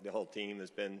Kinkoff and the whole team has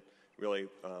been really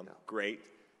great.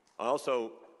 I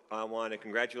also want to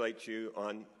congratulate you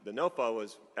on the NOFO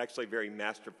was actually very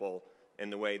masterful in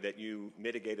the way that you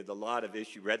mitigated a lot of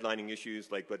redlining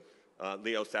issues like with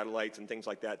LEO satellites and things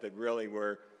like that really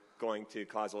were going to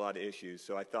cause a lot of issues.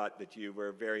 So I thought that you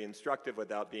were very instructive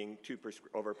without being too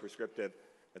over-prescriptive.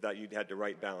 I thought you had the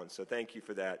right balance. So thank you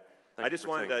for that. I just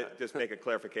wanted to just make a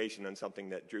clarification on something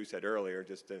that Drew said earlier.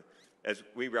 As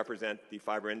we represent the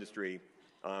fiber industry,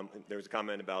 there was a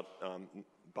comment about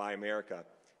Buy America.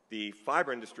 The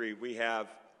fiber industry, we have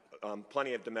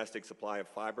plenty of domestic supply of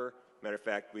fiber. Matter of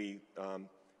fact, we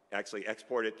actually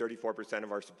exported 34%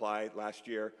 of our supply last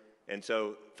year. And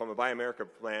so from a Buy America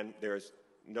plan, there's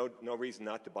no reason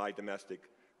not to buy domestic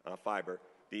fiber.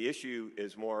 The issue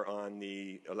is more on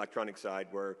the electronic side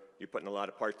where you're putting a lot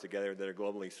of parts together that are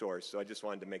globally sourced. So I just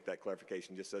wanted to make that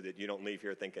clarification just so that you don't leave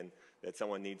here thinking that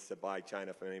someone needs to buy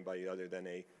China from anybody other than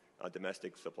a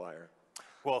domestic supplier.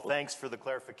 Well, thanks for the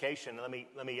clarification. Let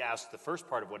me ask the first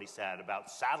part of what he said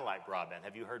about satellite broadband.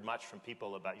 Have you heard much from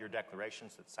people about your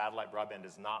declarations that satellite broadband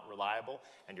is not reliable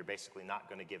and you're basically not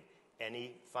going to give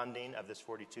any funding of this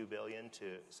 $42 billion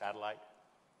to satellite?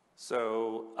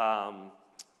 So,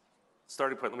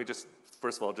 starting point, let me just,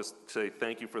 first of all, just say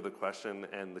thank you for the question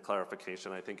and the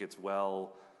clarification. I think it's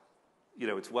well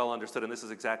understood, and this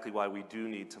is exactly why we do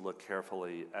need to look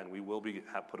carefully, and we will be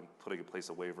putting in place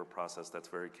a waiver process that's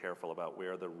very careful about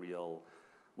where the real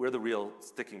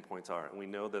sticking points are. And we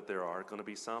know that there are going to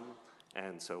be some,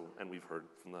 And we've heard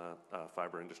from the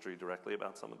fiber industry directly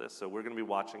about some of this. So we're going to be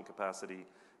watching capacity,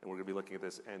 and we're going to be looking at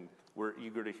this, and we're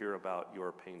eager to hear about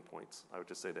your pain points, I would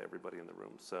just say to everybody in the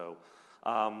room. So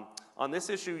on this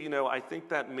issue, I think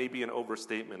that may be an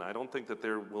overstatement. I don't think that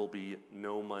there will be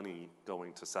no money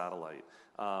going to satellite.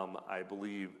 I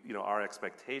believe, our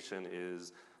expectation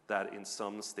is that in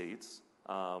some states,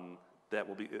 it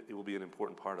will be an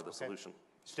important part of the solution.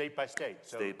 State by state.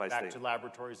 So state by back state. to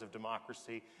laboratories of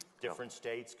democracy, different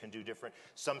states can do different.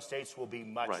 Some states will be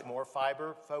much more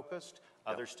fiber focused.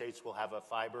 Other states will have a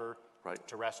fiber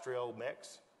terrestrial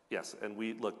mix. Yes, and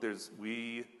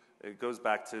it goes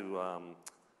back to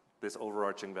this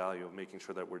overarching value of making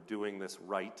sure that we're doing this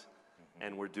right,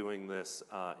 and we're doing this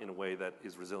in a way that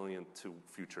is resilient to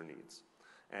future needs.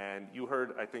 And you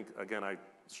heard, I think, again, I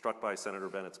struck by Senator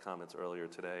Bennett's comments earlier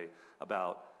today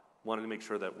about wanting to make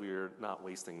sure that we're not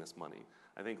wasting this money.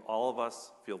 I think all of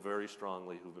us feel very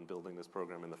strongly who've been building this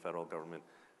program in the federal government.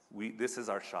 This is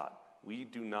our shot. We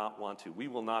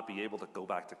will not be able to go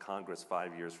back to Congress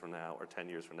 5 years from now or 10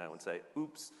 years from now and say,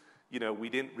 oops, we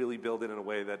didn't really build it in a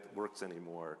way that works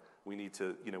anymore. We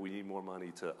need more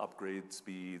money to upgrade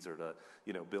speeds or to,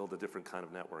 build a different kind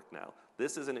of network now.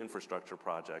 This is an infrastructure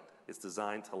project. It's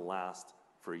designed to last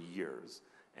for years.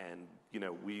 And,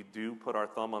 we do put our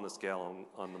thumb on the scale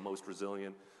on the most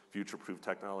resilient, future-proof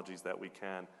technologies that we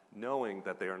can, knowing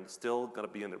that they are still going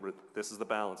to be this is the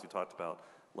balance you talked about,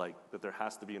 that there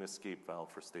has to be an escape valve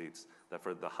for states, that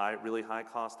for the really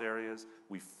high-cost areas,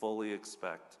 we fully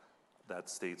expect that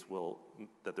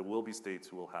there will be states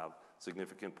who will have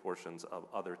significant portions of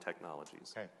other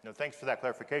technologies. Okay. No, thanks for that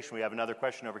clarification. We have another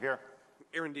question over here.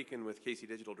 Aaron Deacon with Casey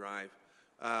Digital Drive.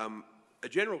 A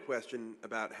general question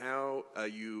about how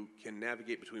you can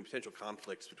navigate between potential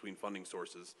conflicts between funding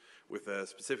sources. With a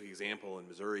specific example in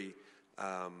Missouri,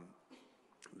 there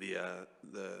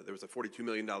was a $42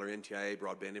 million NTIA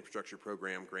Broadband Infrastructure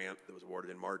Program grant that was awarded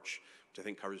in March, which I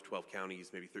think covers 12 counties,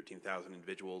 maybe 13,000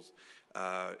 individuals.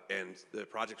 And the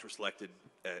projects were selected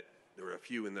there were a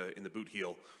few in the boot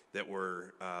heel that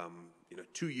were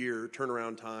 2-year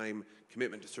turnaround time,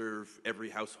 commitment to serve every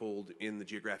household in the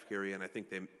geographic area, and I think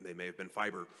they may have been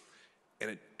fiber. And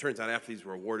it turns out after these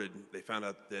were awarded, they found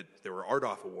out that there were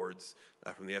RDOF awards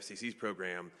from the FCC's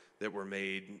program that were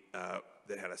made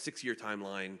that had a 6-year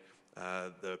timeline.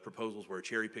 The proposals were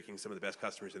cherry-picking some of the best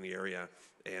customers in the area,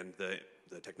 and the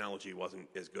technology wasn't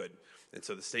as good. And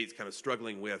so the state's kind of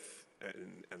struggling with,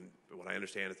 and what I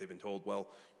understand is they've been told, well,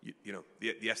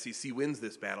 the FCC wins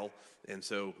this battle, and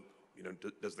so,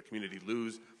 does the community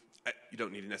lose? You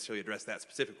don't need to necessarily address that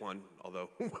specific one, although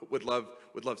would love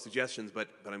suggestions, but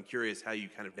I'm curious how you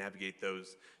kind of navigate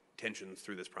those tensions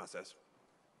through this process.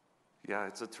 Yeah,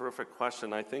 it's a terrific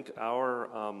question. I think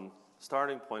our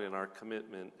starting point in our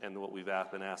commitment and what we've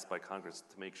been asked by Congress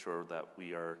to make sure that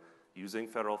we are using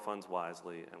federal funds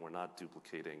wisely and we're not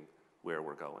duplicating where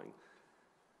we're going.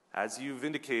 As you've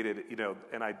indicated,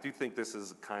 and I do think this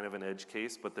is kind of an edge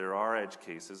case, but there are edge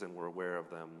cases, and we're aware of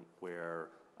them, where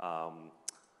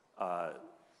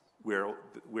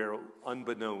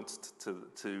unbeknownst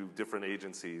to different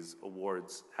agencies,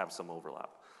 awards have some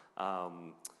overlap.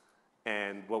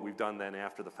 And what we've done then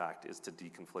after the fact is to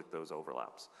deconflict those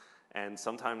overlaps. And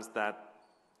sometimes that,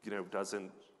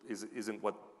 isn't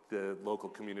what the local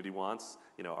community wants.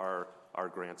 Our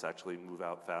grants actually move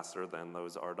out faster than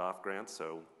those RDOF grants,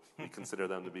 so we consider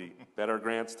them to be better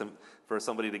grants for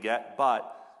somebody to get.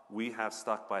 But we have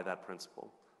stuck by that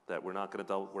principle that we're not going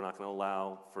to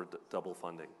allow for double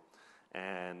funding,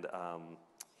 and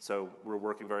so we're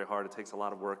working very hard. It takes a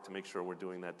lot of work to make sure we're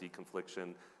doing that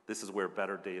deconfliction. This is where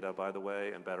better data, by the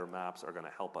way, and better maps are going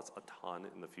to help us a ton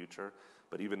in the future.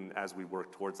 But even as we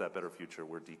work towards that better future,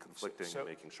 we're deconflicting and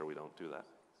making sure we don't do that.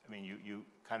 I mean, you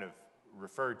kind of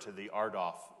referred to the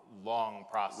RDOF long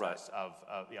process of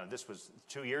this was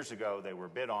 2 years ago they were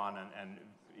bid on, and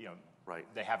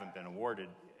they haven't been awarded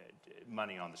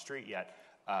money on the street yet.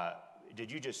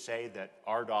 Did you just say that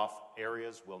RDOF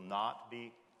areas will not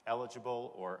be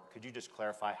eligible, or could you just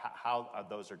clarify how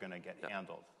those are going to get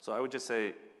handled? So I would just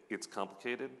say it's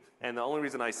complicated, and the only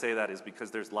reason I say that is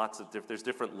because there's there's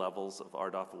different levels of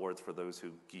RDOF awards for those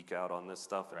who geek out on this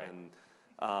stuff, and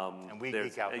we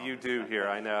geek out on you this do stuff, here,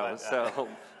 I know. So,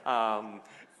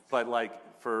 but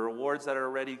for awards that are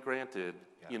already granted,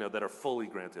 that are fully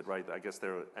granted, right? I guess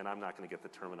and I'm not going to get the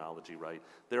terminology right.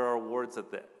 There are awards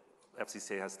that the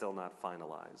FCC has still not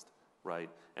finalized, right?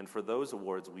 And for those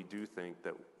awards, we do think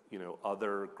that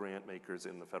other grant makers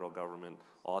in the federal government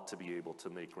ought to be able to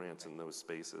make grants in those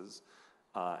spaces.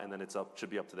 and then should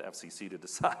be up to the FCC to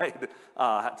decide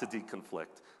to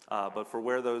deconflict. But for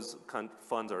where those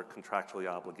funds are contractually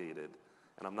obligated,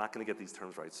 and I'm not going to get these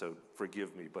terms right, so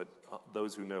forgive me, but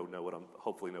those who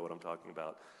hopefully know what I'm talking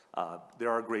about.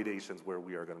 There are gradations where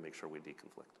we are going to make sure we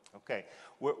deconflict. Okay,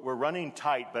 we're running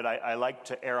tight, but I like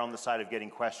to err on the side of getting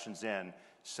questions in.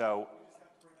 So,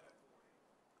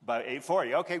 by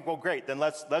 8:40. Okay, well, great. Then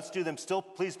let's do them. Still,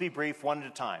 please be brief, one at a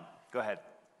time. Go ahead.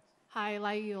 Hi,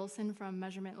 Jase Wilson from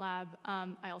Measurement Lab.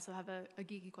 I also have a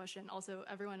geeky question. Also,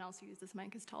 everyone else who uses this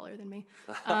mic is taller than me.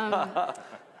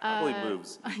 Probably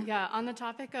moves. Yeah, on the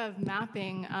topic of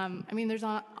mapping, I mean, there's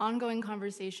an ongoing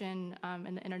conversation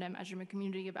in the internet measurement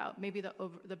community about maybe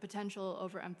the potential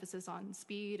overemphasis on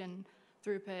speed and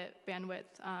throughput, bandwidth.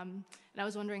 And I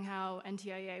was wondering how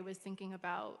NTIA was thinking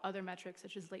about other metrics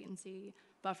such as latency,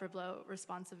 buffer bloat,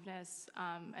 responsiveness,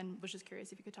 and was just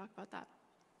curious if you could talk about that.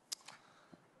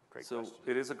 Great so question.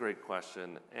 It is a great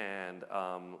question, and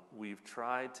we've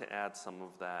tried to add some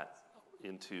of that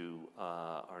into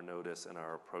our notice and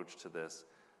our approach to this.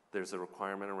 There's a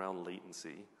requirement around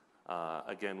latency.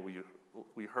 Again,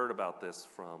 we heard about this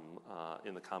from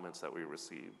in the comments that we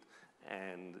received,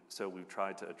 and so we've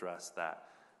tried to address that.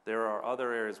 There are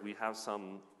other areas. We have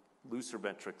some looser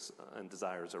metrics and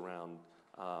desires around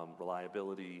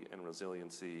reliability and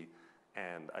resiliency.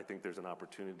 And I think there's an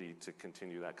opportunity to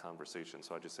continue that conversation.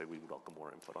 So I just say we welcome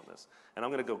more input on this. And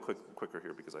I'm going to go quicker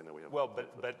here because I know we have. Well,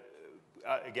 but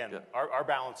again, our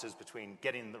balance is between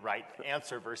getting the right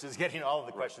answer versus getting all of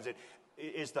the questions in.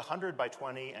 Is the 100 by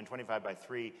 20 and 25 by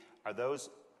 3, are those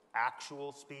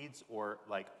actual speeds or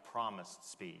like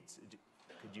promised speeds?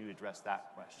 Could you address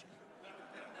that question?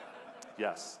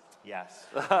 Yes. Yes.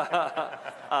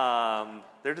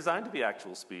 They're designed to be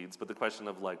actual speeds, but the question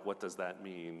of like what does that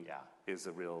mean is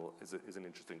an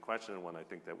interesting question, and one I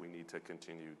think that we need to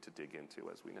continue to dig into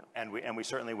as we know. And we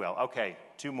certainly will. Okay,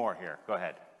 2 more here. Go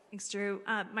ahead. Thanks, Drew.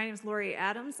 My name is Lori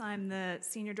Adams. I'm the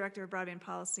Senior Director of Broadband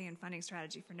Policy and Funding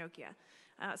Strategy for Nokia.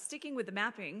 Sticking with the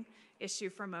mapping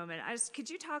issue for a moment, could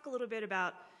you talk a little bit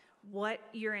about what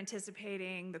you're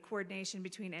anticipating the coordination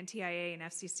between NTIA and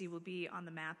FCC will be on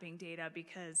the mapping data?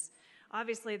 Because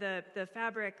obviously the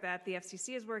fabric that the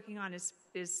FCC is working on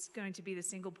is going to be the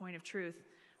single point of truth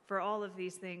for all of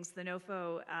these things. The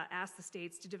NOFO asked the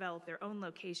states to develop their own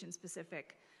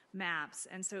location-specific maps.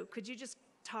 And so could you just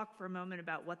talk for a moment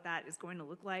about what that is going to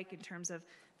look like in terms of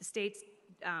the states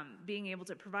being able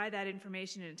to provide that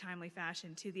information in a timely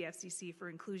fashion to the FCC for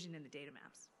inclusion in the data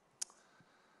maps?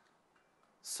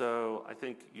 So I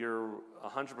think you're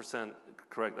 100%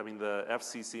 correct. I mean, the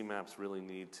FCC maps really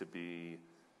need to be,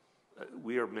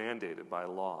 we are mandated by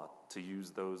law to use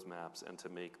those maps and to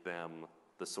make them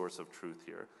the source of truth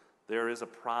here. There is a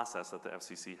process that the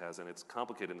FCC has, and it's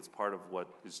complicated, and it's part of what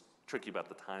is tricky about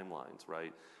the timelines,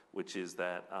 right? Which is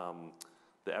that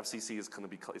the FCC is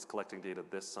collecting data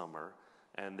this summer,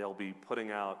 and they'll be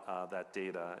putting out that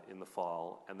data in the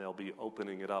fall, and they'll be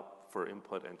opening it up for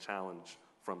input and challenge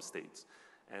from states.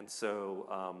 And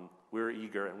so we're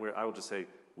eager, and I will just say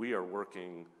we are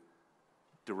working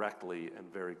directly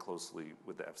and very closely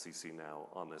with the FCC now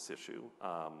on this issue.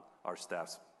 Our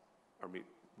staffs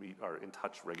are in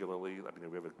touch regularly. I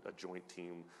mean, we have a joint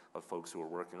team of folks who are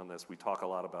working on this. We talk a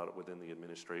lot about it within the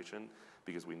administration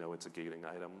because we know it's a gating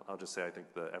item. I'll just say I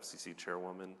think the FCC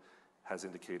chairwoman has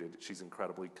indicated she's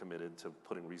incredibly committed to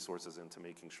putting resources into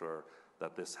making sure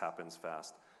that this happens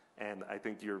fast. And I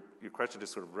think your question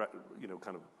just sort of,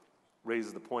 kind of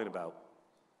raises the point about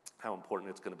how important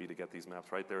it's going to be to get these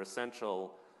maps right. They're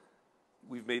essential.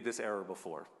 We've made this error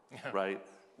before, right?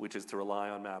 Which is to rely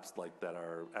on maps like that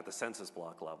are at the census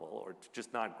block level or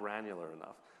just not granular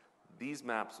enough. These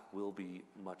maps will be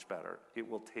much better. It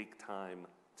will take time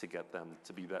to get them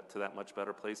to be to that much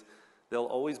better place. They'll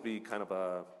always be kind of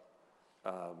a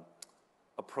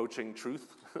approaching truth.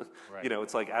 Right.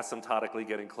 It's like asymptotically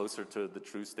getting closer to the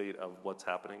true state of what's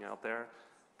happening out there.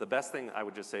 The best thing I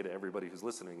would just say to everybody who's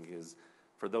listening is,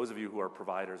 for those of you who are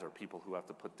providers or people who have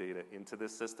to put data into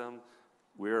this system,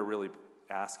 we're really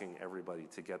asking everybody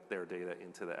to get their data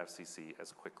into the FCC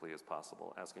as quickly as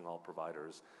possible, asking all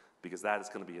providers, because that is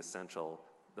going to be essential.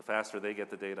 The faster they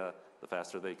get the data, the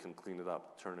faster they can clean it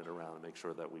up, turn it around, and make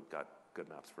sure that we've got good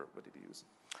maps for everybody to use.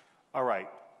 All right.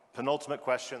 Penultimate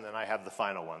question, then I have the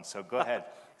final one. So go ahead.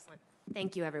 Excellent.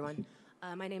 Thank you, everyone.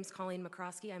 My name's Colleen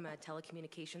McCroskey. I'm a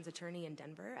telecommunications attorney in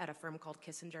Denver at a firm called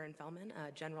Kissinger & Fellman,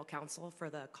 general counsel for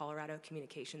the Colorado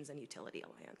Communications and Utility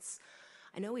Alliance.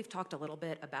 I know we've talked a little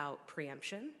bit about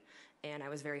preemption, and I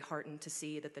was very heartened to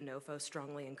see that the NOFO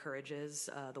strongly encourages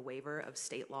the waiver of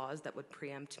state laws that would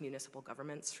preempt municipal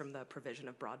governments from the provision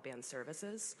of broadband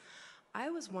services. I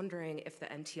was wondering if the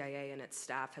NTIA and its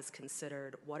staff has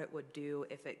considered what it would do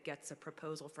if it gets a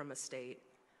proposal from a state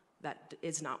that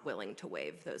is not willing to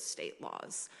waive those state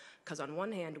laws. Because on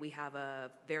one hand, we have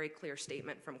a very clear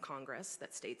statement from Congress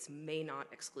that states may not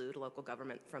exclude local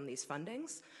government from these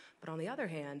fundings. But on the other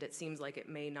hand, it seems like it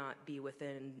may not be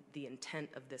within the intent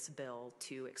of this bill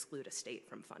to exclude a state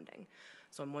from funding.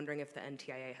 So I'm wondering if the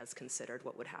NTIA has considered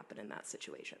what would happen in that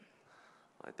situation.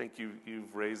 I think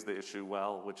you've raised the issue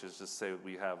well, which is just say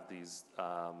we have these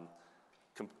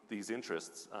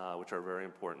interests, which are very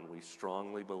important. We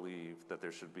strongly believe that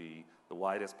there should be the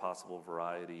widest possible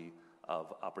variety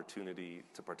of opportunity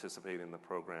to participate in the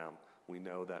program. We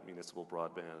know that municipal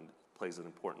broadband plays an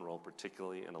important role,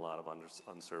 particularly in a lot of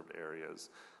unserved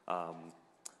areas.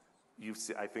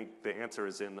 I think the answer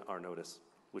is in our notice,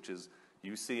 which is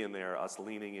you see in there us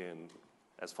leaning in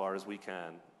as far as we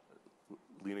can,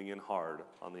 leaning in hard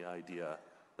on the idea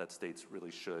that states really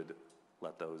should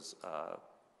let those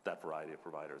that variety of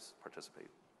providers participate.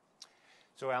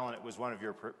 So, Alan, it was one of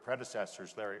your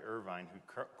predecessors, Larry Irvine, who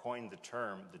coined the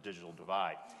term the digital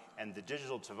divide. And the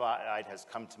digital divide has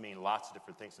come to mean lots of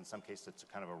different things. In some cases, it's a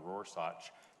kind of a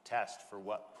Rorschach test for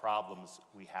what problems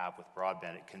we have with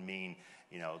broadband. It can mean,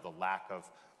 the lack of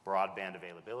broadband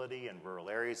availability in rural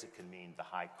areas. It can mean the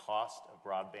high cost of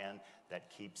broadband that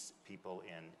keeps people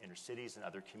in inner cities and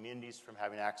other communities from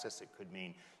having access. It could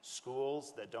mean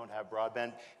schools that don't have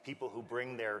broadband, people who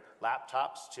bring their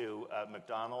laptops to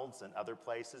McDonald's and other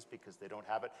places because they don't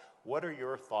have it. What are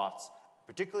your thoughts,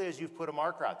 particularly as you've put a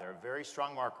marker out there, a very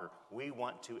strong marker? We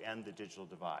want to end the digital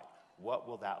divide. What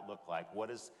will that look like? What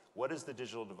does the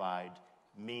digital divide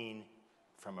mean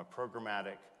from a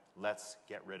programmatic, let's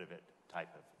get rid of it type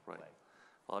of play?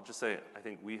 Well, I'll just say, I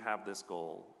think we have this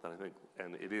goal that I think,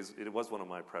 and it was one of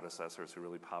my predecessors who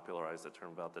really popularized the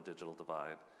term about the digital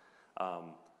divide,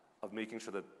 of making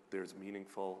sure that there's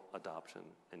meaningful adoption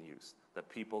and use, that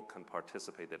people can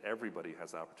participate, that everybody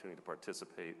has the opportunity to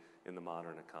participate in the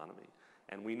modern economy.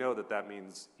 And we know that that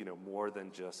means, more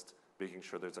than just making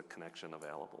sure there's a connection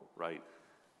available, right?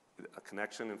 A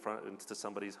connection into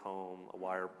somebody's home, a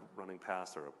wire running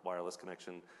past, or a wireless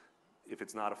connection, if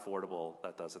it's not affordable,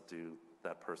 that doesn't do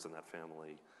that person, that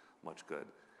family, much good.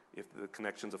 If the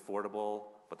connection's affordable,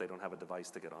 but they don't have a device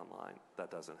to get online,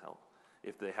 that doesn't help.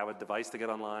 If they have a device to get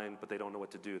online, but they don't know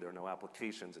what to do, there are no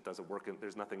applications, it doesn't work,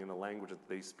 there's nothing in the language that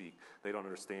they speak, they don't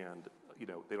understand,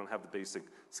 they don't have the basic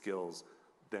skills,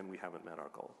 then we haven't met our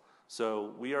goal.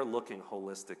 So we are looking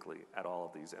holistically at all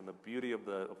of these, and the beauty of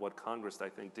what Congress, I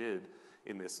think, did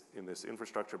in this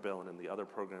infrastructure bill and in the other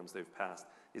programs they've passed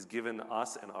is given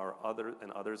us and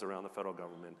others around the federal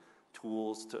government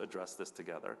tools to address this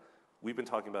together. We've been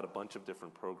talking about a bunch of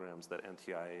different programs that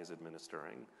NTIA is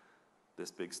administering.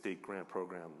 This big state grant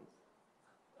program,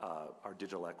 our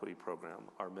digital equity program,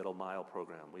 our middle mile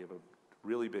program. We have a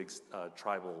really big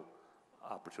tribal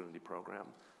opportunity program.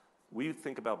 We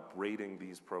think about braiding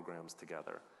these programs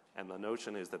together. And the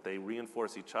notion is that they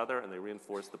reinforce each other and they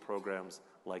reinforce the programs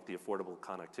like the Affordable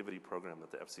Connectivity Program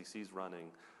that the FCC is running,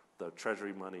 the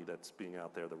Treasury money that's being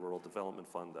out there, the Rural Development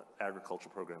Fund, the agriculture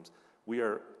programs. We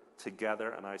are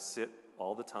together, and I sit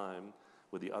all the time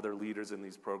with the other leaders in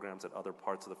these programs at other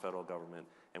parts of the federal government,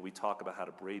 and we talk about how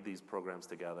to braid these programs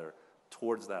together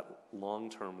towards that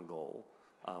long-term goal,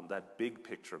 that big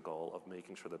picture goal of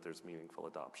making sure that there's meaningful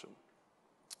adoption.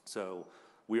 So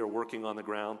we are working on the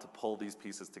ground to pull these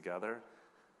pieces together.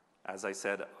 As I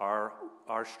said, our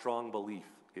strong belief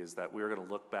is that we're going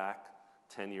to look back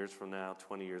 10 years from now,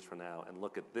 20 years from now, and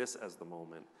look at this as the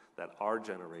moment that our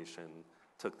generation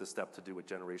took the step to do what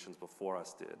generations before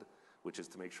us did, which is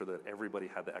to make sure that everybody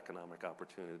had the economic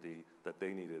opportunity that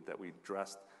they needed, that we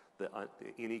addressed the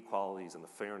inequalities and the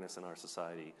fairness in our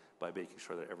society by making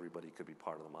sure that everybody could be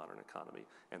part of the modern economy.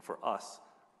 And for us,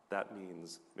 that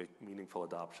means meaningful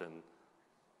adoption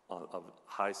of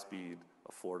high-speed,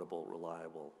 affordable,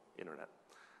 reliable internet.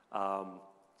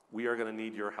 We are going to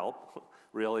need your help.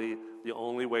 Really, the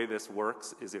only way this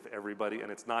works is if everybody, and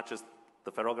it's not just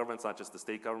the federal government, it's not just the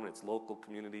state government, it's local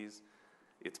communities,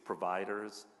 it's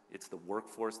providers, it's the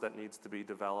workforce that needs to be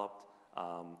developed,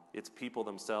 it's people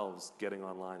themselves getting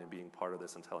online and being part of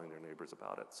this and telling their neighbors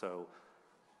about it. So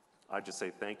I just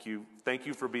say thank you. Thank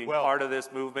you for being part of this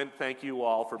movement. Thank you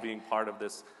all for being part of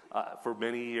this for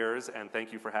many years, and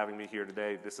thank you for having me here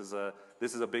today. This is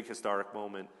a big historic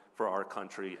moment for our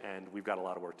country, and we've got a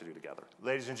lot of work to do together.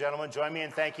 Ladies and gentlemen, join me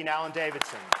in thanking Alan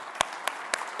Davidson.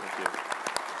 Thank you.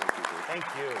 Thank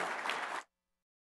you.